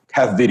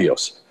have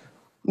videos?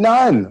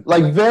 None.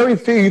 Like, very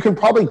few. You can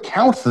probably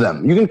count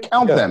them. You can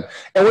count them.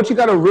 And what you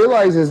got to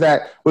realize is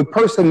that with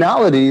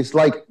personalities,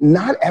 like,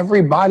 not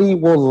everybody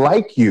will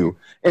like you.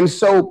 And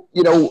so,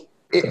 you know,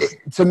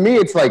 to me,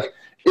 it's like,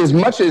 as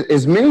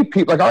many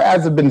people, like, our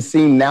ads have been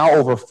seen now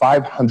over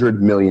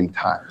 500 million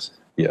times.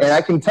 And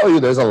I can tell you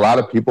there's a lot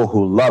of people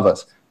who love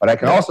us. But I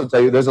can also tell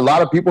you there's a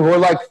lot of people who are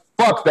like,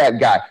 fuck that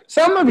guy.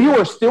 Some of you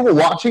are still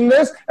watching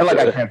this and like,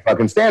 I can't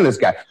fucking stand this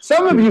guy.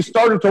 Some of you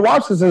started to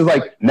watch this and is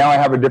like, now I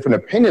have a different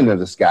opinion of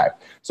this guy.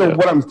 So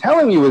what I'm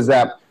telling you is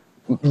that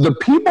the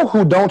people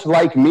who don't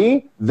like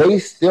me, they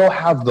still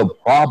have the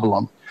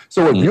problem.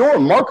 So if you're a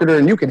marketer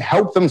and you can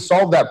help them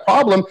solve that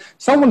problem,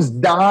 someone's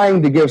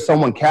dying to give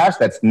someone cash.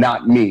 That's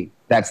not me.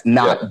 That's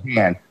not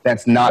Dan.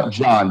 That's not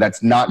John.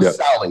 That's not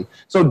Sally.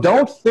 So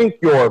don't think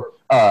your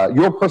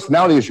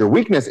personality is your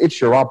weakness. It's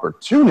your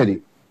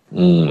opportunity,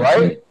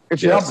 right?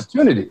 It's your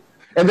opportunity.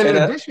 And then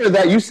in addition to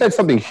that, you said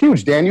something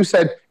huge, Dan. You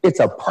said it's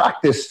a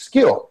practice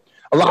skill.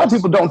 A lot of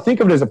people don't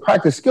think of it as a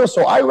practice skill.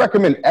 So I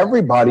recommend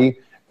everybody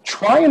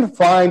try and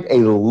find a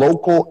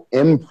local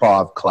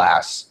improv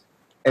class.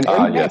 An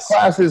improv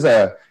class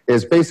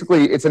is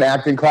basically, it's an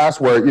acting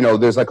class where, you know,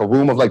 there's like a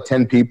room of like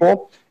 10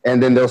 people.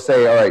 And then they'll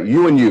say, all right,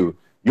 you and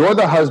you're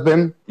the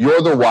husband,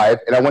 you're the wife,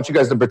 and I want you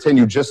guys to pretend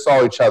you just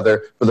saw each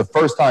other for the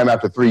first time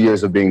after 3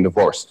 years of being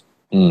divorced.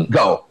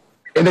 Go.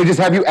 And they just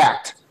have you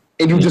act.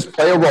 And you just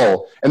play a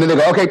role. And then they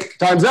go, okay,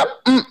 time's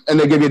up. And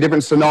they give you a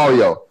different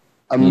scenario.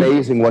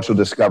 Amazing what you'll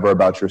discover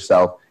about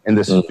yourself in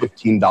this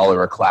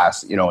 $15 a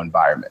class, you know,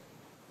 environment.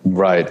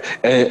 Right.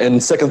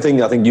 And second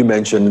thing I think you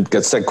mentioned,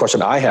 the second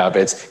question I have,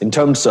 it's in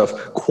terms of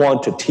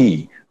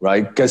quantity,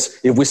 right? Because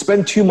if we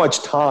spend too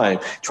much time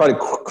trying to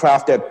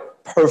craft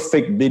that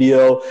perfect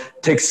video,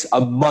 takes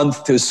a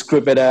month to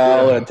script it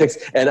out, and takes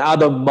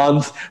another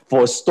month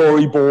for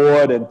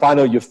storyboard, and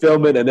finally you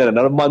film it, and then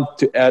another month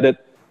to edit.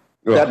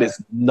 That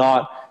is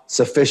not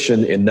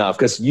sufficient enough,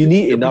 because you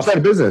need enough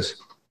business,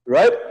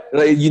 right?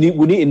 Like we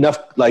need enough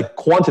like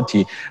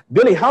quantity.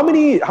 Billy, how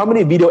many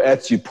video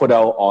ads you put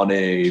out on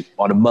a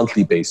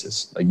monthly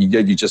basis? Like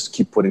you just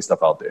keep putting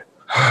stuff out there.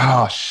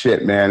 Oh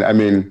shit, man. I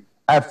mean,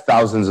 I have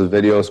thousands of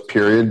videos,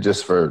 period,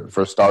 just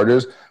for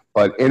starters.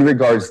 But in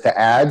regards to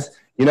ads,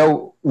 you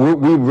know, we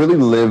really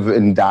live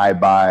and die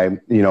by,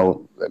 you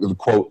know, the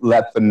quote,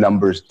 let the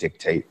numbers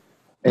dictate.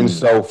 And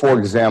so, for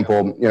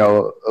example, you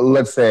know,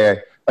 let's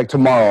say like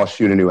tomorrow I'll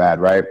shoot a new ad,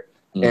 right?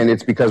 And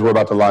it's because we're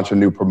about to launch a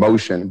new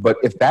promotion. But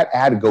if that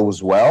ad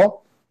goes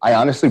well, I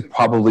honestly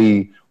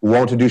probably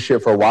won't do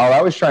shit for a while. I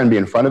always try and be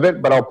in front of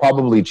it, but I'll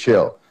probably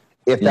chill.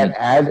 If that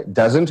ad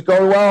doesn't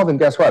go well, then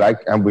guess what?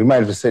 We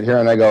might just sit here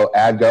and I go,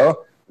 ad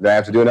go, then I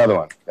have to do another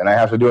one. Then I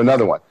have to do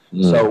another one.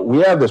 So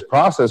we have this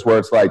process where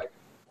it's like,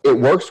 it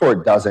works or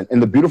it doesn't.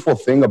 And the beautiful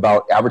thing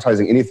about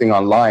advertising anything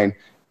online,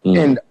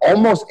 and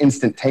almost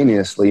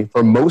instantaneously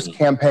for most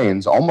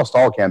campaigns, almost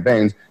all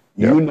campaigns,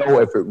 you know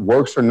if it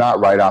works or not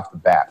right off the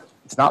bat.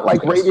 It's not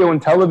like radio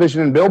and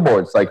television and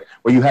billboards, like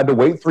where you had to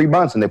wait 3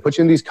 months and they put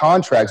you in these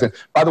contracts. And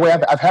by the way,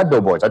 I've had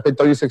billboards. I paid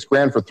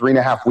 $36,000 for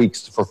 3.5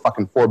 weeks for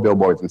fucking 4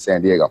 billboards in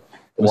San Diego.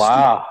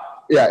 Wow.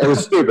 Yeah, it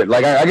was stupid.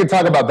 Like I could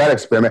talk about that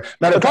experiment.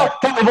 Now,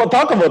 talk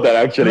about that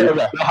actually.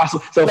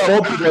 So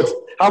 4 billboards.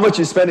 How much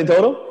you spent in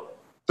total?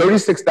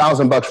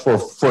 $36,000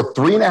 for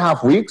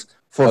 3.5 weeks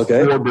for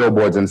 4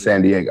 billboards in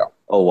San Diego.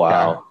 Oh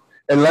wow! Okay?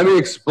 And let me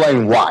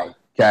explain why.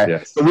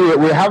 Okay, so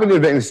we're having an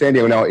event in San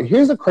Diego. Now,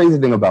 here's the crazy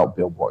thing about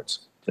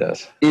billboards.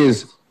 Yes.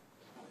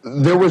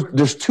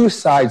 There's two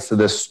sides to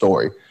this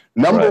story.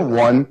 Number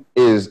one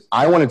is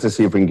I wanted to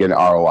see if we can get an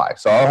ROI.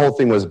 So our whole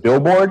thing was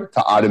billboard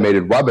to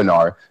automated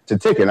webinar to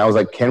ticket. And I was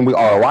like, can we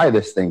ROI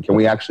this thing? Can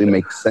we actually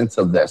make sense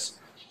of this?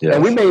 Yes.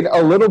 And we made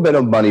a little bit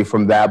of money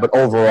from that, but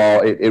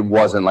overall it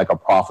wasn't like a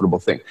profitable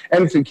thing.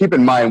 And to keep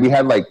in mind, we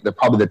had like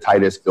probably the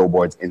tightest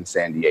billboards in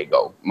San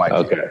Diego.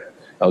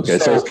 Okay,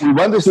 so we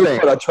run this thing.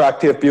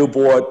 Attractive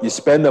billboard, you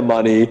spend the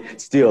money,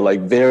 still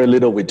like very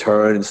little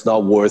return. It's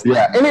not worth it.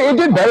 Yeah, and it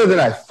did better than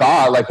I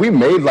thought. Like we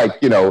made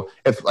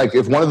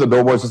if one of the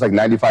billboards was like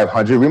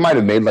 9,500, we might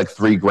have made like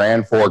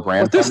 $3,000,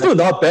 $4,000. But that's still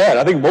not bad.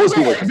 I think most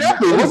people.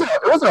 Exactly.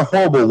 It wasn't a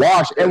horrible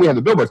wash, and we had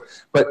the billboards.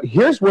 But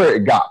here's where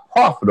it got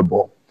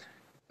profitable.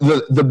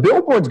 The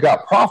billboards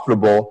got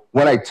profitable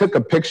when I took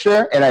a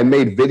picture and I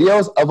made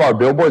videos of our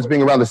billboards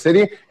being around the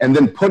city and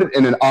then put it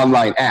in an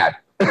online ad.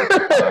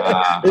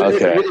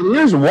 Okay.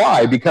 Here's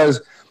why,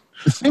 because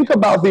think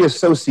about the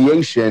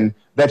association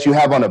that you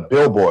have on a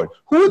billboard.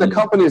 Who are the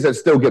companies that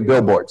still get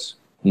billboards?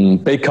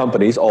 Big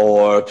companies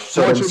or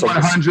Fortune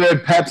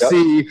 100,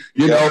 Pepsi,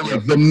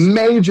 the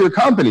major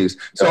companies.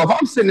 So if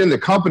I'm sitting in the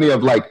company of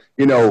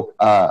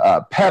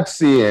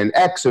Pepsi and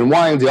X and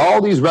Y and Z,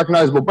 all these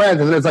recognizable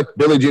brands, and then it's like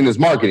Billie Jean is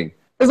marketing.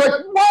 It's like,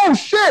 whoa,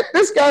 shit,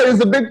 this guy is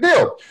a big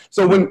deal.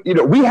 So when,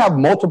 we have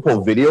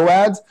multiple video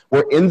ads,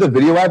 where in the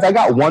video ads, I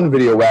got one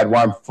video ad where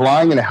I'm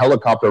flying in a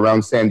helicopter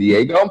around San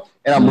Diego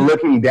and I'm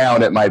looking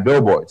down at my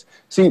billboards.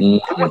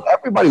 See, with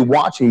everybody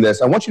watching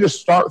this, I want you to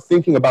start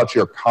thinking about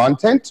your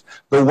content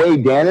the way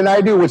Dan and I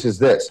do, which is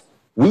this.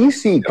 We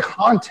see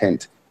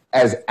content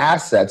as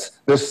assets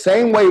the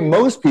same way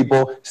most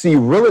people see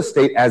real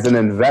estate as an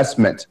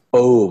investment.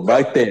 Oh,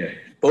 right there.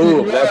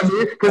 Boom.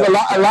 Because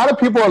a lot of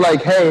people are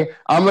like, hey,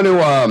 I'm going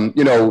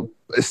to,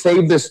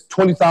 save this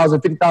 $20,000,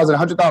 $50,000,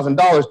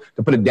 $100,000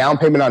 to put a down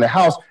payment on a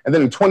house. And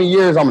then in 20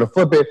 years, I'm going to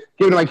flip it,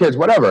 give it to my kids,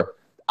 whatever.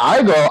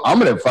 I'm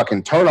going to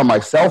fucking turn on my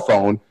cell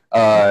phone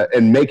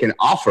and make an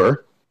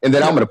offer. And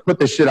then I'm going to put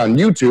this shit on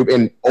YouTube.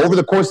 And over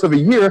the course of a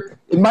year,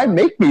 it might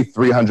make me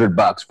 $300,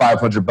 $500,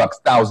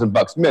 $1,000,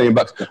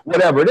 $1,000,000,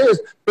 whatever it is.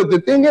 But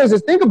the thing is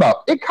think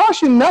about it. It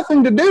costs you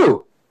nothing to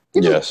do.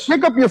 You just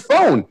pick up your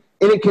phone.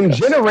 And it can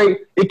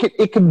generate,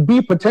 it can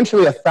be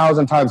potentially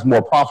 1,000 times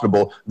more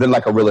profitable than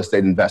like a real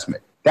estate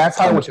investment. That's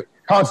how much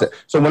concept.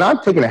 So when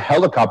I'm taking a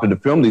helicopter to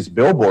film these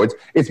billboards,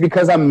 it's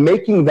because I'm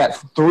making that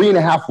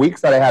 3.5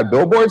 weeks that I had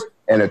billboards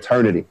an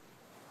eternity.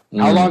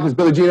 How long has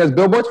Billie Jean has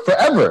billboards?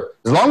 Forever.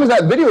 As long as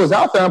that video is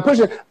out there, I'm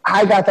pushing it,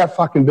 I got that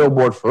fucking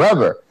billboard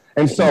forever.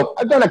 And so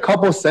I've done a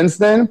couple since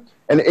then,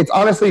 and it's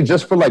honestly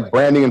just for like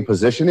branding and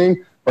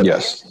positioning. But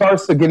it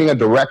starts to getting a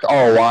direct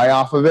ROI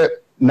off of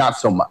it, not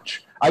so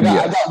much. I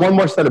got one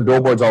more set of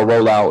billboards I'll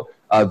roll out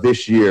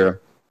this year.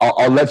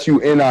 I'll let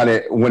you in on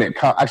it when it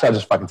comes. Actually, I'll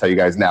just fucking tell you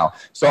guys now.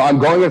 So I'm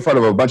going in front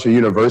of a bunch of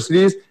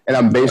universities, and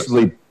I'm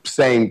basically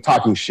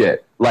talking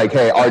shit. Like,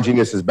 hey, our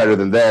genius is better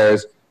than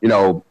theirs.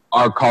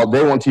 Our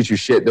they won't teach you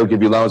shit. They'll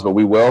give you loans, but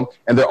we will.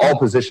 And they're all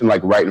positioned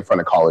like right in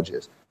front of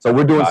colleges. So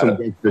we're doing some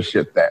gangster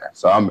shit there.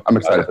 So I'm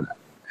excited for that.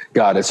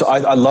 Got it. So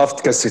I love,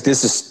 because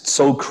this is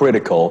so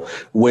critical.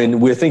 When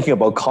we're thinking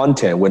about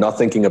content, we're not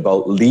thinking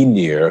about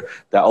linear,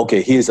 that,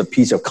 okay, here's a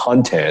piece of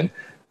content.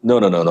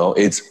 No.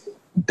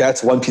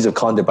 That's one piece of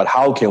content, but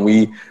how can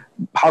we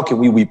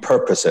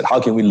repurpose it? How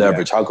can we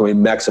leverage? How can we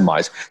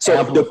maximize?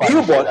 So the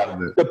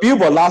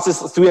billboard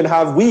lasts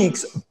 3.5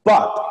 weeks,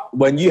 but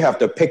when you have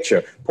the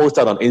picture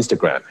posted on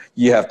Instagram,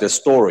 you have the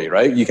story,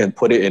 right? You can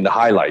put it in the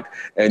highlight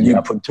and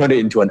you turn it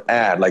into an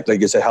ad. Like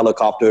you said,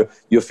 helicopter,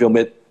 you film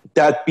it.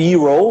 That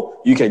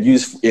B-roll you can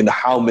use in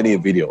how many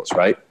videos,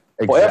 right?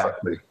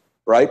 Exactly. Forever,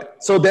 right?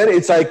 So then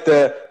it's like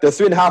the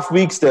 3.5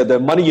 weeks, the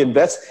money you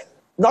invest,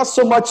 not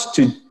so much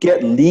to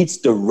get leads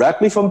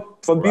directly from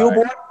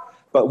billboard,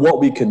 but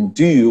what we can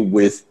do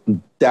with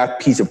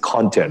that piece of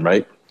content,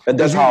 right? And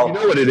that's how you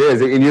know what it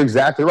is, and you're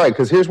exactly right.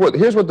 Because here's what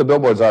the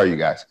billboards are, you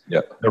guys.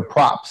 Yeah, they're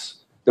props.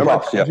 The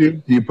props,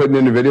 you put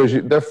in the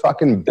videos, they're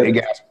fucking big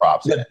ass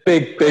props. They're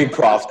big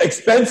props,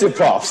 expensive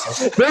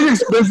props, big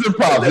expensive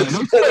props.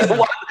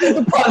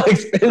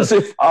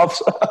 Expensive props.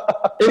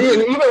 And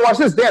even watch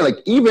this, Dan. Like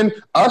even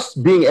us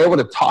being able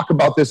to talk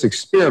about this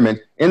experiment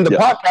in the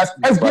podcast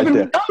has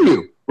given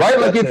value, right?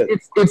 Like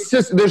it's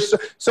just there's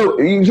so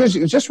you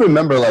just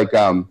remember like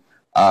one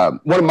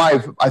of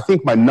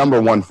my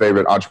number one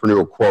favorite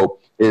entrepreneurial quote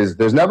is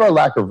there's never a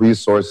lack of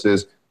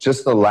resources,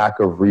 just the lack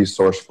of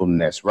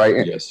resourcefulness, right?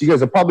 And you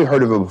guys have probably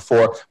heard of it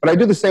before, but I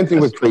do the same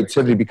thing with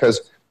creativity,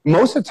 because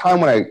most of the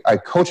time when I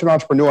coach an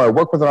entrepreneur, I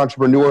work with an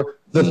entrepreneur,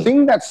 the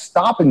thing that's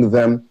stopping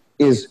them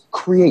is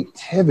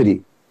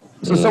creativity.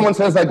 So someone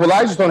says like, well,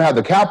 I just don't have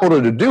the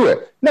capital to do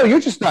it. No, you're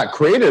just not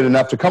creative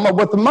enough to come up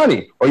with the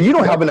money, or you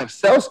don't have enough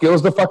sales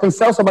skills to fucking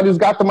sell somebody who's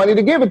got the money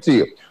to give it to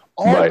you.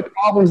 All the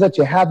problems that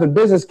you have in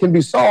business can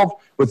be solved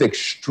with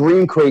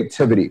extreme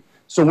creativity.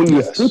 So when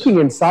you're thinking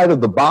inside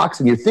of the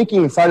box and you're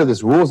thinking inside of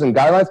this rules and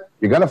guidelines,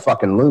 you're going to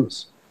fucking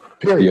lose.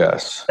 Period.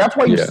 Yes. That's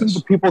why you see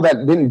the people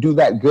that didn't do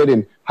that good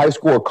in high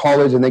school or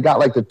college and they got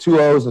like the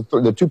 2.0s,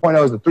 the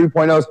 2.0s, the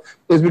 3.0s,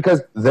 is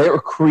because they're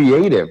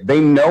creative. They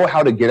know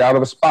how to get out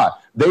of a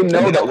spot. They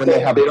know that when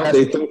they have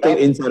they think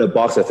inside the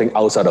box, they think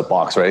outside the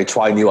box, right? They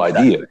try new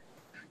ideas.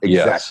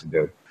 Exactly,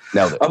 dude.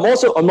 Nailed it.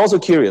 I'm also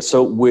curious.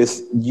 So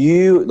with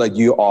you, like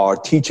you are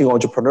teaching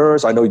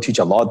entrepreneurs. I know you teach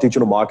a lot of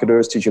digital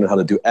marketers, teaching them how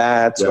to do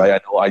ads,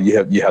 right? I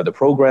know you have the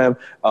program.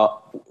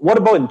 What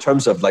about in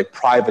terms of like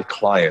private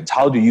clients?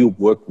 How do you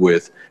work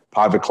with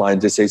private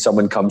clients? They say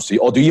someone comes to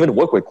you, or do you even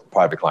work with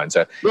private clients?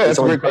 Yeah, that's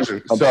a great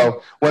question.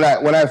 So when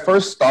I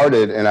first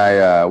started and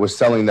I was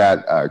selling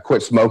that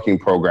quit smoking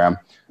program,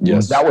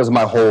 that was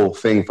my whole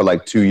thing for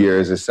like 2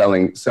 years, is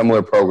selling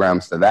similar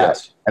programs to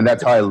that. And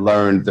that's how I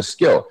learned the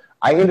skill.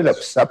 I ended up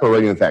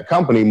separating with that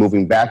company,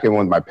 moving back in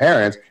with my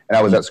parents, and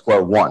I was at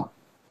square one.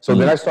 So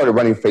then I started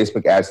running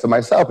Facebook ads to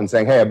myself and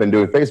saying, hey, I've been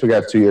doing Facebook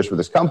ads 2 years for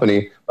this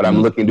company, but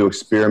I'm looking to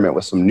experiment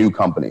with some new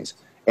companies.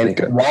 And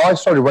while I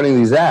started running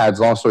these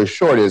ads, long story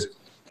short is,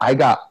 I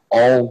got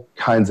all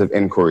kinds of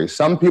inquiries.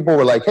 Some people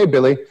were like, hey,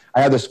 Billy,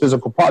 I have this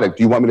physical product.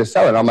 Do you want me to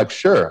sell it? And I'm like,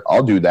 sure,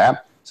 I'll do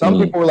that. Some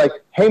people were like,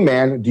 hey,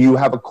 man, do you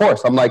have a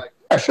course? I'm like,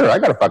 yeah, sure, I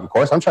got a fucking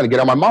course. I'm trying to get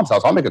out of my mom's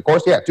house. I'll make a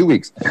course. Yeah, 2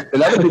 weeks.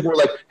 And other people were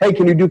like, hey,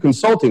 can you do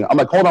consulting? I'm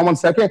like, hold on 1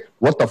 second.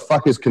 What the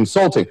fuck is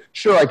consulting?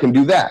 Sure, I can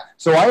do that.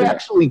 So I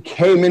actually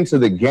came into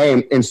the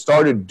game and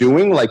started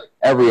doing like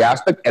every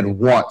aspect at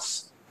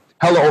once.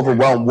 Hella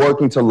overwhelmed,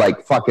 working to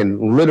like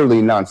fucking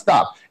literally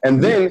nonstop.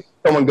 And then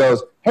someone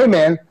goes, hey,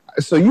 man,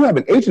 so you have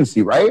an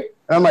agency, right?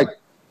 And I'm like,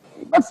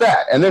 what's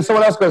that? And then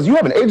someone else goes, you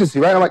have an agency,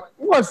 right? I'm like,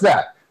 what's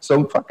that?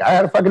 So I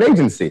had a fucking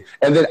agency.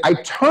 And then I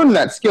turned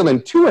that skill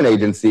into an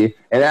agency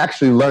and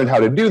actually learned how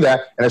to do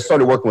that. And I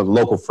started working with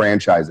local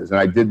franchises. And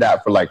I did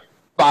that for like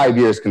 5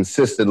 years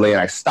consistently. And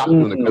I stopped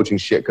doing the coaching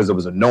shit because it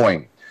was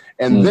annoying.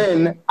 And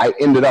then I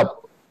ended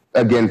up,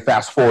 again,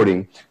 fast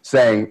forwarding,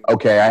 saying,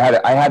 okay,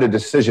 I had a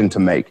decision to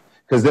make.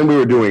 Because then we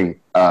were doing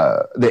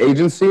the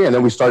agency and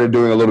then we started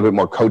doing a little bit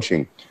more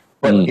coaching.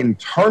 But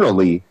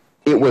internally,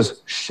 it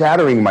was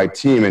shattering my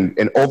team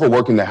and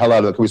overworking the hell out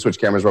of them. Can we switch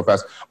cameras real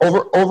fast?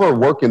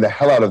 Overworking the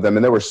hell out of them,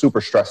 and they were super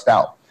stressed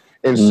out.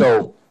 And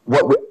so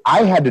what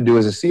I had to do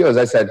as a CEO is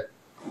I said,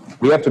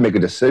 we have to make a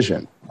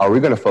decision. Are we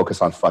going to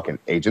focus on fucking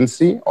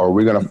agency, or are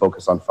we going to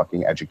focus on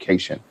fucking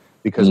education?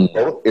 Because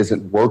both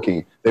isn't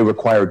working. They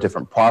require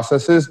different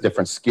processes,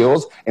 different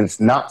skills, and it's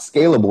not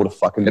scalable to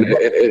fucking do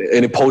it.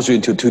 And it pulls you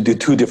into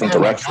two different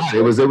directions.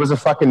 It was a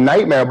fucking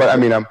nightmare, but I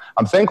mean,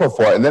 I'm thankful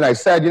for it. And then I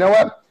said, you know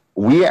what?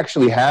 We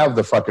actually have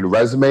the fucking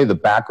resume, the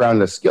background,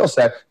 the skill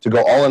set to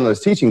go all into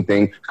this teaching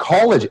thing.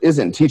 College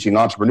isn't teaching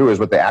entrepreneurs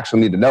what they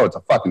actually need to know. It's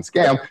a fucking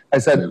scam. I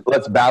said,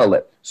 let's battle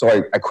it. So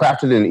I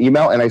crafted an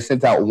email and I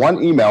sent out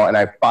one email and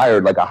I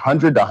fired like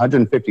 100 to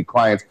 150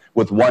 clients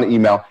with one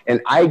email. And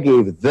I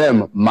gave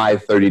them my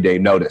 30-day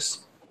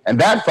notice. And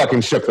that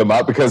fucking shook them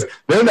up because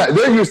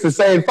they're used to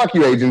saying, fuck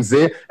you,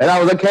 agency. And I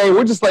was like, hey,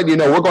 we're just letting you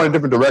know we're going a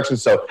different direction.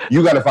 So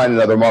you got to find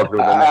another marketer.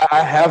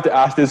 I have to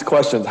ask this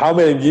question. How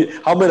many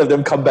of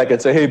them come back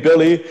and say, hey,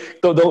 Billy,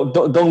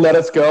 don't let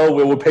us go.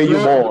 We'll pay you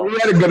more. We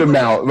had a good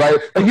amount, right?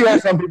 Like you had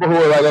some people who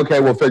were like, okay,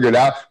 we'll figure it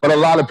out. But a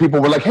lot of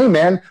people were like, hey,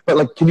 man, but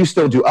like, can you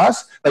still do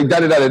us? Like,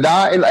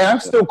 da-da-da-da-da. And I'm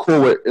still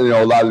cool with,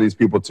 a lot of these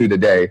people too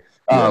today.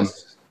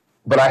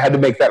 But I had to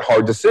make that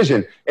hard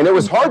decision. And it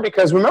was hard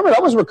because, remember,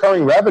 that was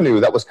recurring revenue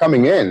that was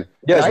coming in.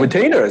 Yes,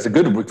 retainer. It's a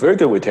very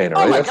good retainer.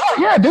 Oh, my God.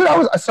 Yeah, dude.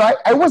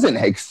 I wasn't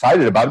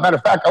excited about it. Matter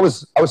of fact, I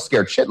was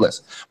scared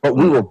shitless. But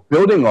we were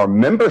building our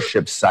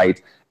membership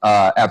site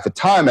at the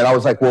time. And I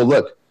was like, well,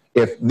 look,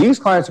 if these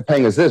clients are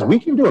paying us this, we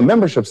can do a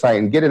membership site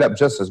and get it up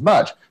just as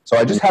much. So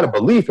I just had a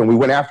belief and we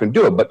went after and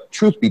do it. But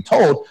truth be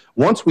told,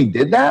 once we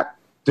did that,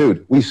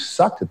 dude, we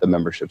sucked at the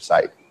membership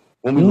site.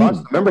 When we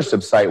launched the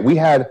membership site, we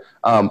had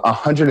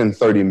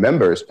 130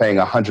 members paying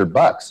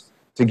 $100.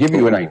 To give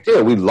you an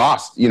idea, we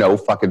lost,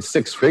 fucking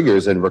 6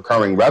 figures in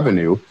recurring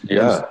revenue.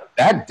 Yeah.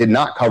 That did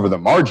not cover the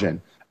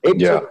margin. It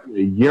took me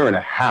a year and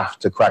a half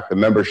to crack the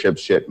membership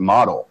shit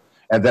model.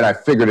 And then I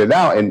figured it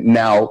out. And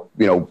now,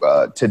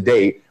 to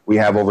date, we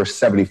have over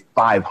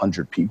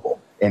 7,500 people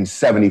in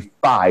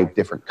 75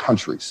 different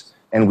countries.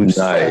 And we've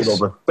sold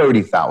over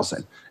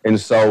 30,000. And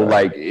so,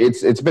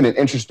 it's been an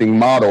interesting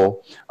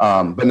model.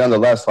 But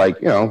nonetheless,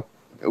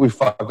 we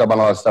fucked up on a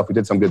lot of stuff. We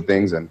did some good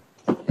things, and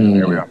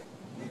here we are.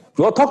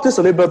 Well, talk to us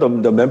a little bit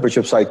about the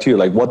membership side, too.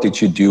 Like, what did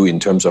you do in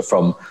terms of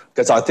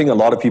because I think a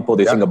lot of people,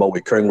 they think about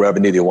recurring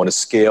revenue. They want to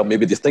scale.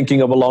 Maybe they're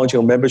thinking of launching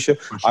a membership.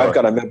 Sure. I've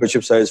got a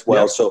membership site as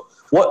well. Yeah. So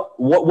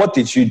what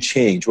did you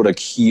change? What are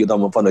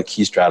some of the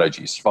key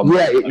strategies?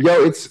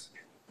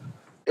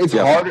 It's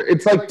harder.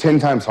 It's like 10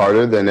 times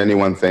harder than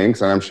anyone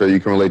thinks. And I'm sure you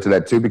can relate to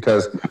that too,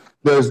 because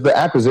there's the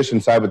acquisition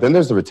side, but then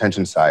there's the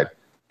retention side.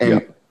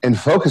 And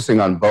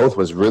focusing on both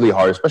was really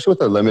hard, especially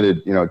with our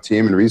limited,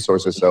 team and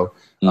resources. So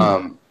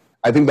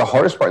I think the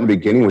hardest part in the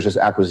beginning was just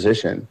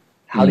acquisition.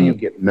 How do you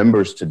get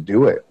members to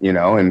do it?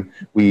 And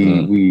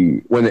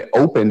we when it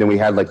opened and we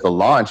had the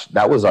launch,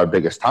 that was our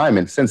biggest time.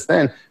 And since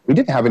then, we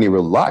didn't have any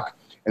real luck.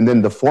 And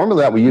then the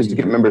formula that we use to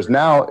get members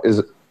now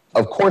is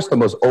of course, the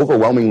most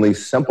overwhelmingly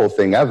simple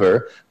thing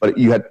ever, but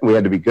we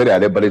had to be good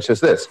at it. But it's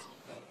just this: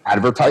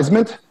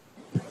 advertisement,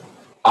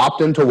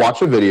 opt in to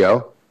watch a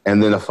video,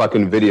 and then a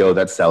fucking video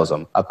that sells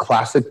them. A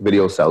classic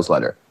video sales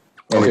letter.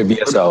 Okay,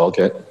 VSL,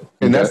 okay.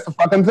 And that's the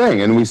fucking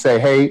thing. And we say,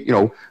 hey,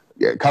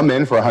 come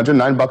in for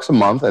 $109 a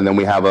month, and then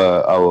we have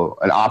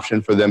an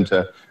option for them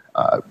to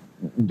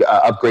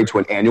upgrade to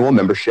an annual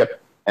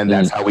membership. And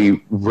that's how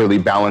we really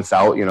balance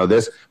out,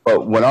 this.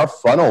 But when our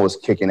funnel was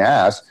kicking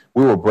ass,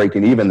 we were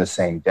breaking even the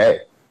same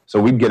day.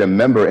 So we'd get a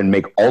member and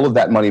make all of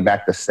that money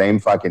back the same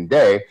fucking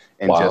day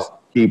and just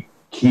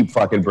keep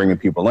fucking bringing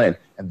people in.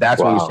 And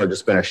that's when we started to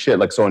spend a shit.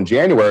 Like, so in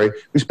January,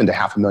 we spent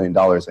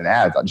 $500,000 in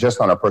ads just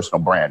on our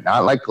personal brand,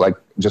 not like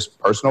just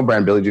personal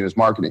brand, Billie Jean is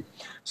marketing.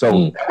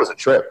 So that was a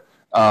trip.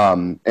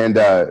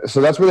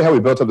 So that's really how we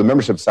built up the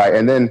membership site.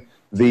 And then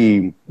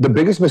the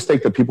biggest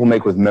mistake that people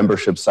make with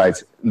membership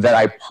sites that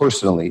I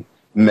personally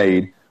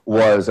made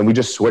was, and we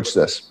just switched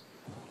this,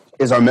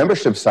 is our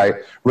membership site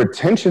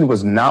retention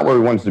was not where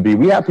we wanted to be.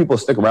 We had people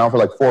stick around for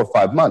like 4 or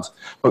 5 months.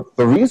 But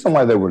the reason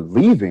why they were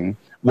leaving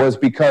was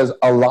because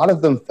a lot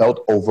of them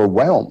felt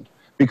overwhelmed.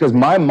 Because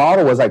my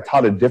model was I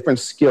taught a different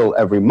skill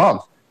every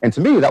month. And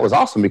to me, that was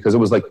awesome because it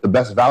was like the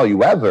best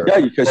value ever.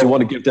 Yeah, because you want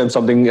to give them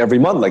something every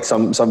month, like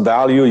some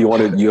value.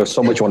 You have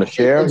so much you want to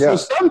share. So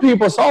some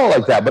people saw it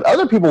like that, but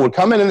other people would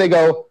come in and they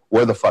go,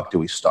 where the fuck do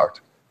we start?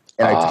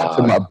 And I talked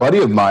to my buddy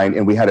of mine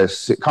and we had a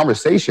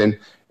conversation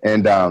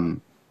and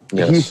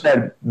he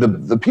said,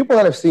 the people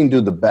that I've seen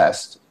do the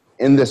best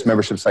in this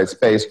membership site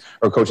space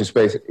or coaching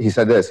space, he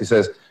said this, he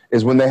says,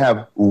 is when they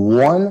have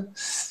one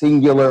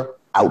singular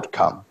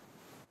outcome.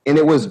 And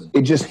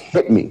it just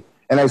hit me.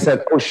 And I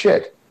said, oh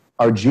shit.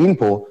 Our gene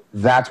pool,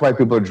 that's why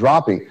people are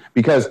dropping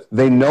because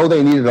they know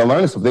they needed to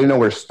learn stuff. They didn't know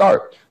where to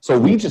start. So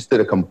we just did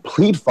a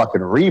complete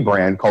fucking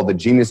rebrand called the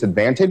Genius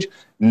Advantage.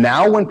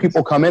 Now when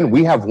people come in,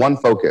 we have one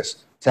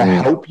focus to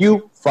help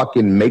you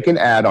fucking make an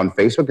ad on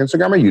Facebook,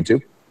 Instagram, or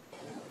YouTube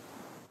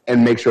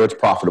and make sure it's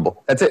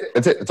profitable. That's it.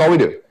 That's all we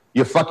do.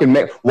 You fucking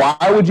make, why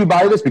would you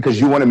buy this? Because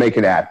you want to make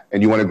an ad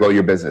and you want to grow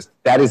your business.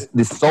 That is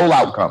the sole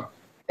outcome.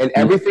 And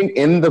everything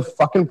in the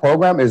fucking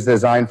program is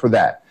designed for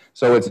that.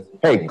 So it's,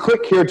 hey,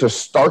 click here to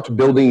start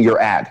building your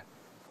ad.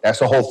 That's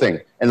the whole thing.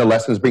 And the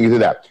lessons bring you through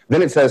that.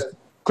 Then it says,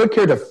 click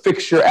here to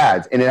fix your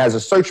ads. And it has a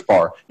search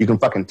bar. You can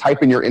fucking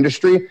type in your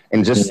industry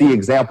and just see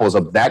examples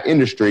of that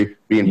industry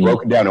being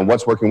broken down and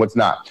what's working, what's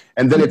not.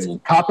 And then it's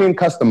copy and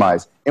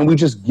customize. And we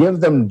just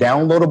give them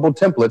downloadable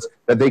templates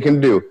that they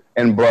can do.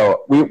 And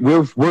bro,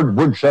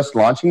 we're just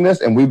launching this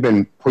and we've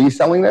been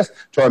pre-selling this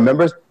to our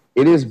members.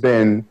 It has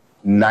been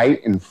night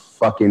and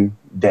fucking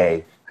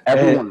day.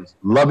 Everyone's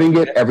loving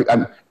it.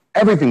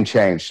 Everything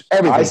changed.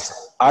 Everything.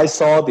 I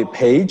saw the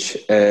page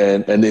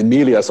and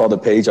immediately I saw the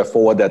page. I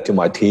forwarded that to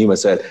my team. I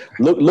said,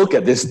 look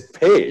at this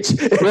page.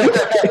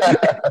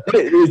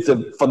 It's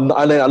and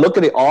I look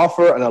at the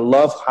offer and I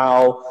love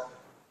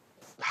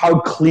how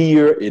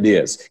clear it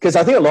is. Because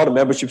I think a lot of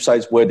membership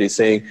sites where they're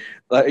saying,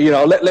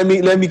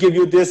 let me give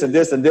you this and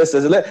this and this.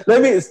 Let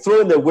me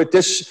throw in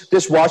the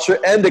dishwasher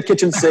and the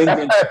kitchen sink.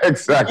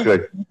 Exactly.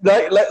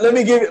 Let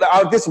me give you,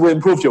 this will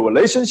improve your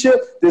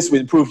relationship. This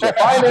will improve your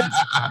finance.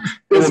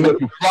 This will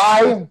make you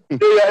fly.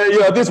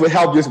 This will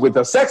help you with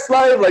the sex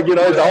life.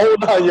 It's a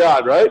whole 9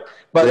 yard, right?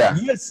 But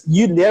yes,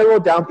 you narrow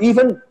down,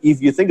 even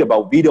if you think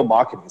about video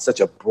marketing, it's such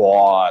a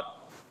broad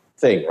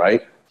thing,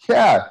 right?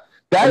 Yeah.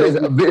 That is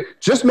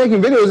just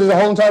making videos is a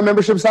whole entire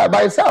membership site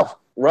by itself.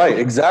 Right,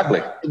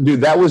 exactly. Dude,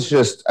 that was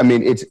just,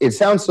 it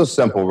sounds so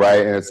simple,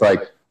 right? And it's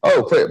like,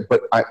 oh, clear.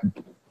 But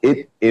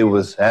it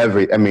was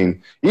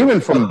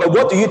even from... But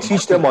what do you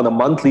teach them on a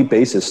monthly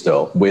basis,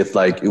 though? With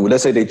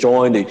let's say they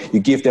join, you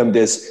give them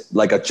this,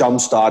 like a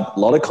jump start, a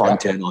lot of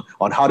content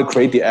on how to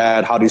create the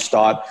ad, how to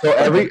start. So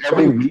every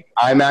week,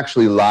 I'm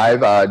actually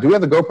live. Do we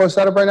have the GoPro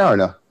set up right now or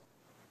no?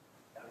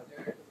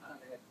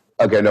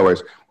 Okay, no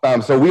worries.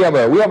 So we have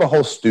a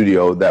whole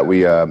studio that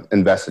we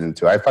invested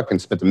into. I fucking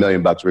spent $1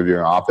 million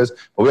reviewing our office,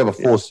 but we have a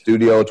full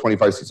studio,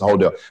 25 seats, a whole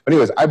deal. But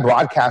anyways, I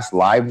broadcast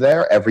live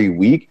there every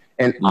week,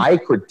 and I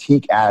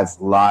critique ads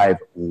live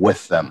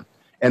with them.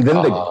 And then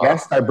the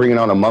guests I bring in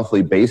on a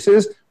monthly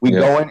basis, we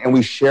go in and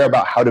we share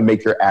about how to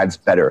make your ads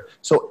better.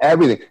 So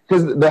everything,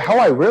 because how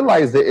I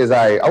realized it is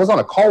I was on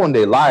a call one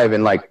day live,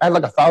 and I had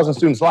 1,000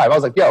 students live. I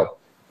was like, yo,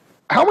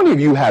 how many of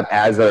you have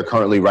ads that are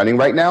currently running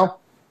right now?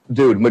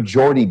 Dude,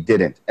 majority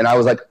didn't. And I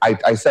was like,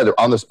 I said it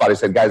on the spot. I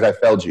said, guys, I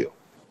failed you.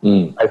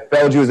 I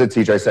failed you as a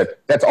teacher. I said,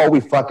 that's all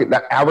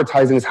that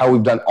advertising is how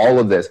we've done all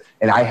of this.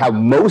 And I have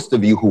most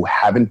of you who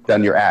haven't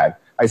done your ad.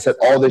 I said,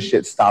 all this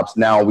shit stops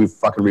now. We've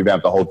fucking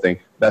revamped the whole thing.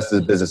 Best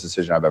business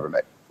decision I've ever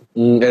made.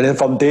 And then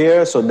from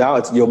there, so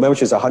now your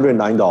membership is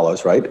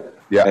 $109, right?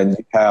 Yeah. And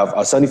you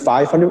have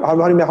 7,500,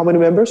 how many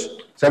members?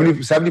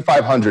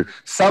 7,500.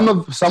 Some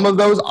of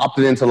those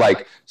opted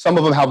into some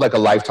of them have a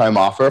lifetime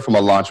offer from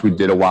a launch we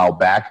did a while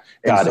back.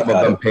 And some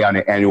of them pay on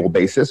an annual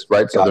basis,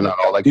 right? So they're not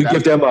all Do you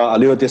give them a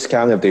little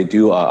discount if they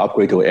do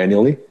upgrade to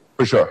annually?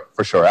 For sure.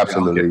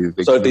 Absolutely. Yeah,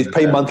 okay. So they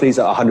pay monthly is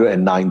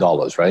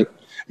 $109, right?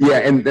 Yeah,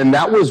 and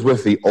that was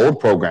with the old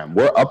program.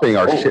 We're upping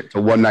our shit to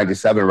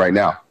 197 right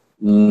now.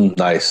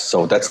 Nice.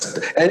 So that's,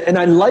 and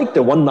I like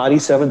the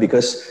 197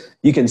 because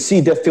you can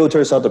see that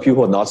filters out the people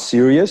who are not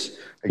serious.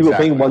 People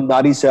paying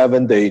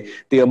 197, they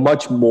are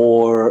much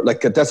more,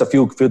 like that's a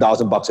few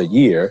thousand bucks a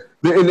year.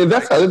 And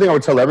that's the other thing I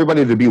would tell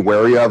everybody to be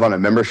wary of on a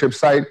membership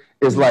site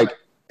is like,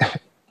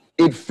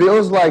 it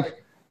feels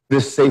like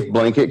this safe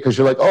blanket because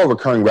you're like, oh,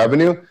 recurring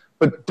revenue.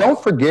 But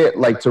don't forget,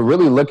 like, to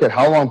really look at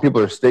how long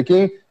people are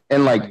sticking.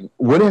 And like,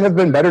 would it have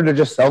been better to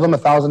just sell them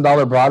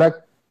 $1,000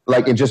 product?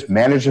 Like, and just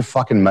manage your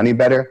fucking money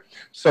better?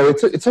 So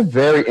it's a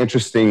very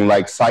interesting,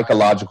 like,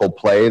 psychological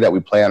play that we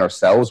play on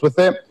ourselves with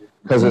it.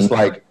 Because it's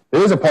like,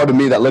 there is a part of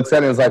me that looks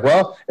at it and is like,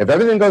 well, if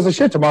everything goes to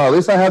shit tomorrow, at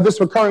least I have this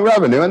recurring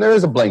revenue. And there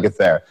is a blanket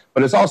there.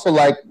 But it's also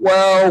like,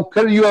 well,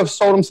 could you have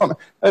sold them something?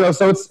 You know,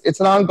 so it's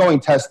an ongoing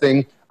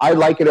testing. I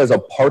like it as a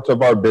part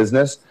of our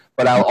business,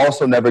 but I'll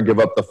also never give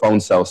up the phone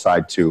sale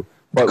side too.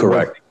 But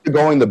correct.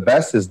 Going the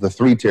best is the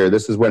 3-tier.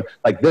 This is when,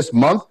 like, this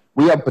month,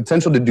 we have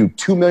potential to do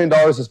 $2 million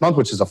this month,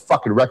 which is a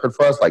fucking record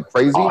for us, like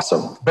crazy.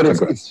 Awesome. But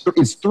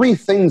it's three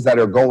things that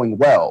are going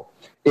well.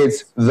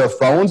 It's the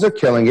phones are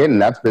killing it,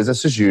 and that's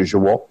business as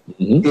usual.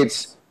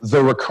 It's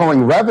the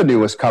recurring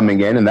revenue is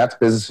coming in, and that's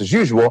business as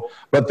usual.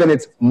 But then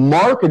it's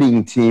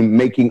marketing team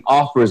making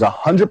offers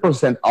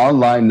 100%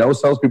 online, no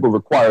salespeople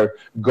required,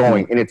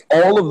 going. And it's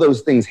all of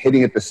those things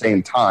hitting at the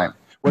same time.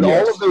 When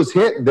all of those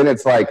hit, then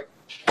it's like,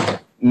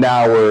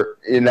 now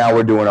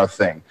we're doing our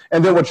thing.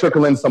 And then we'll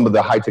trickle in some of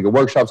the high-ticket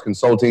workshops,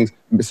 consulting,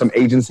 some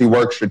agency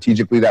work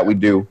strategically that we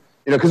do.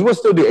 You know, because we'll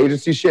still do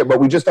agency shit, but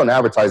we just don't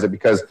advertise it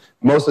because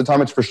most of the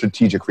time it's for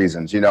strategic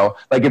reasons, you know?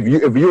 Like if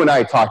you and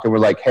I talked and we're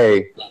like,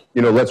 hey,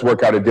 you know, let's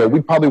work out a deal,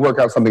 we'd probably work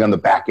out something on the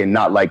back end,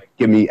 not like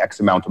give me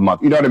X amount a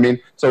month. You know what I mean?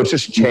 So it's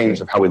just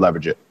changed of how we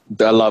leverage it.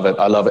 I love it.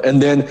 I love it.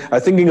 And then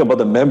I'm thinking about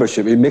the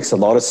membership. It makes a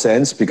lot of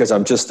sense because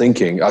I'm just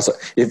thinking,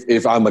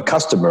 if I'm a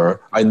customer,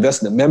 I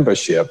invest in a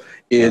membership,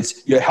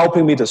 you're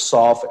helping me to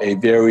solve a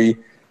very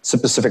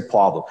specific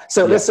problem.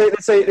 So let's say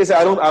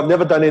I've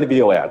never done any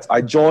video ads. I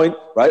joined,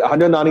 right?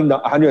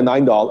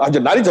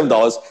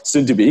 $197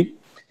 soon to be.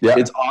 Yeah.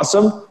 It's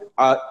awesome.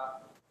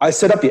 I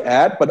set up the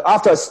ad, but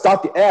after I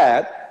start the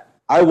ad,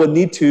 I will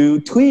need to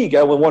tweak.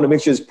 I will want to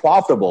make sure it's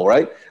profitable,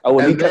 right?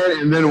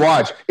 And then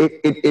watch.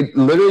 It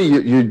literally,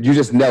 you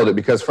just nailed it,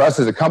 because for us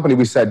as a company,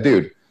 we said,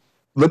 dude,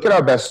 look at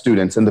our best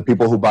students and the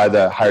people who buy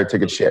the higher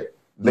ticket shit.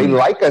 They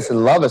like us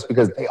and love us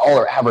because they all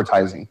are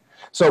advertising.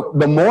 So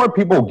the more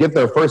people get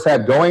their first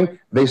ad going,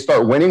 they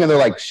start winning, and they're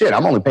like, shit,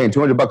 I'm only paying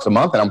 $200 a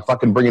month and I'm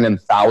fucking bringing in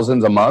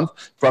thousands a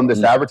month from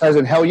this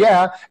advertising. Hell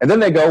yeah. And then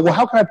they go, well,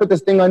 how can I put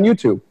this thing on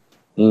YouTube?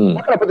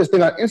 How can I put this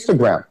thing on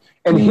Instagram?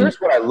 And here's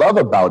what I love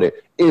about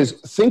it is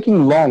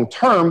thinking long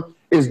term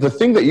is the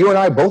thing that you and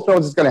I both know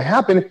is going to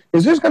happen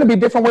is there's going to be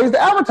different ways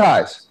to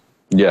advertise.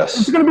 Yes.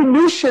 There's going to be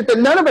new shit that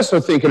none of us are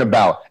thinking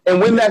about.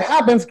 And when that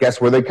happens, guess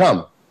where they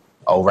come?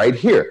 Oh, right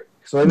here.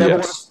 So they never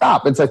want to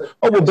stop. It's like,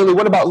 oh, well, Billy,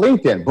 what about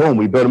LinkedIn? Boom,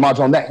 we build a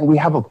module on that, and we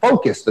have a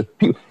focus.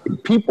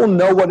 People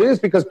know what it is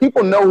because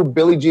people know who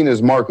Billy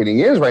Gina's marketing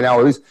is right now,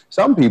 or at least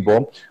some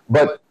people.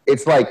 But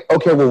it's like,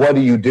 okay, well, what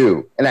do you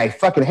do? And I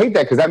fucking hate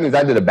that because that means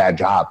I did a bad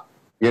job,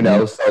 you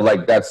know? So,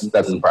 like, that's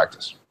the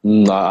practice.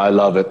 I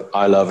love it.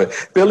 I love it.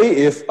 Billy,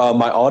 if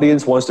my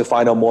audience wants to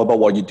find out more about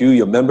what you do,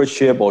 your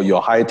membership or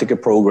your higher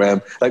ticket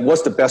program, like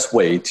what's the best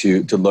way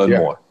to learn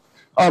more?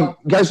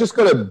 Guys, just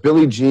go to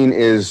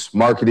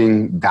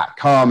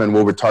billyjeanismarketing.com and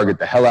we'll retarget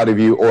the hell out of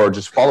you, or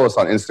just follow us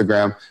on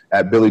Instagram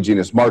at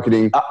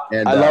billyjeanismarketing.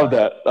 I love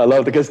that. I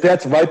love it because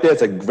that's right there.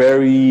 It's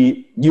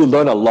you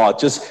learn a lot.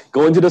 Just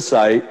go into the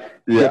site,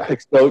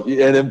 and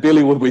then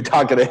Billy will be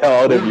talking the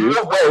hell out of you.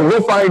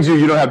 We'll find you.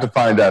 You don't have to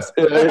find us.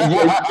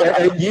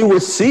 And you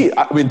will see,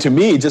 I mean, to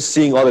me, just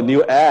seeing all the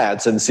new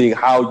ads and seeing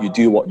how you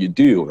do what you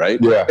do, right?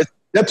 Yeah.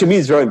 That to me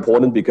is very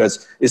important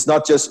because it's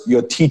not just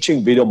you're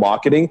teaching video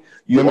marketing,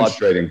 you're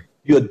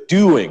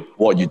doing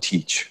what you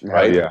teach,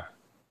 right?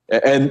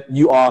 And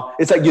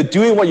it's like you're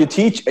doing what you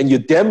teach and you're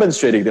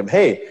demonstrating them,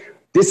 hey,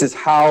 this is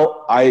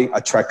how I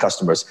attract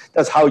customers.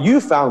 That's how you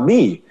found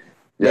me.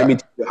 Let me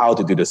teach you how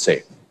to do the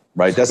same,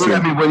 right? That's I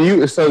mean, you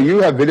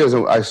have videos,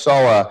 and I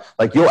saw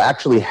like you'll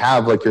actually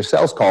have like your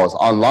sales calls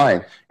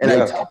online. And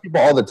I tell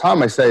people all the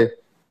time, I say,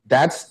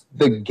 that's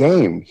the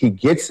game. He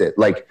gets it.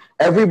 Like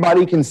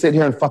everybody can sit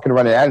here and fucking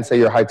run an ad and say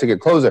you're a high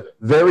ticket closer.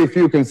 Very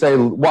few can say,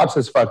 watch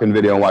this fucking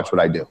video and watch what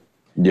I do.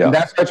 Yeah. And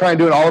that's what I try and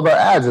do in all of our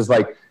ads is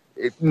like,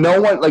 no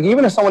one, like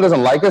even if someone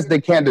doesn't like us,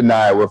 they can't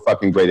deny we're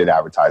fucking great at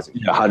advertising.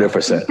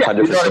 100%. 100%.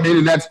 You know what I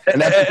mean?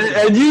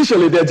 And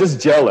usually they're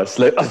just jealous.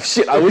 Like, oh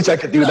shit, I wish I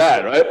could do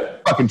that,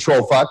 right? Fucking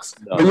troll fucks.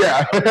 No.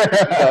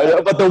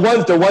 But but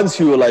the ones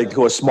who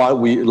are smart,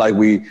 we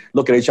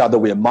look at each other,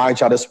 we admire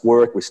each other's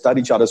work, we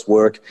study each other's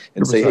work,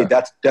 and 100%. Say, hey,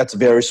 that's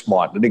very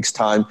smart. The next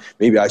time,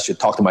 maybe I should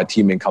talk to my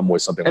team and come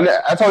with something like that.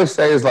 And that's all I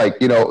say is like,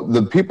 you know,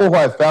 the people who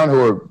I've found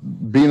who are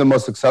being the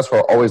most successful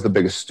are always the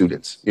biggest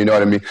students. You know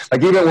what I mean?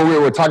 Like even when we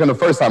were talking the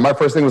first time, my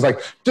first thing was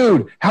like,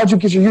 dude, how'd you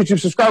get your YouTube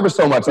subscribers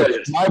so much? Like,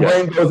 my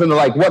brain goes into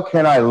like, what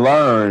can I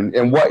learn?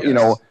 And what, you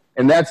know,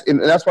 And that's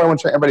what I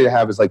want everybody to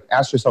have is like,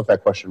 ask yourself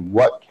that question.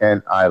 What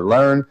can I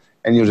learn?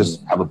 And you'll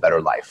just have a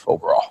better life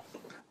overall.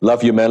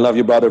 Love you, man. Love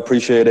you, brother.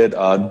 Appreciate it.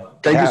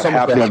 Thank you so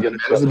much for having me.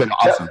 This has been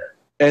awesome.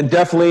 And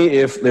definitely,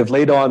 if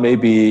later on,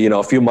 maybe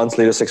a few months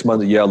later, 6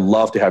 months, a year, I'd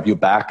love to have you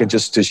back and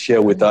just to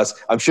share with us.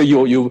 I'm sure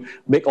you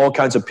make all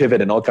kinds of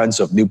pivot and all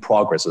kinds of new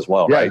progress as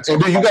well. Yeah, right? So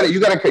you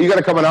got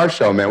to come on our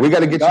show, man. We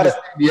got to get you to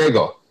San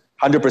Diego.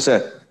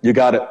 100%. You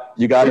got it.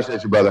 You got it.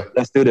 Appreciate you, brother.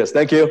 Let's do this.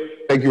 Thank you.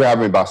 Thank you for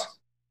having me, boss.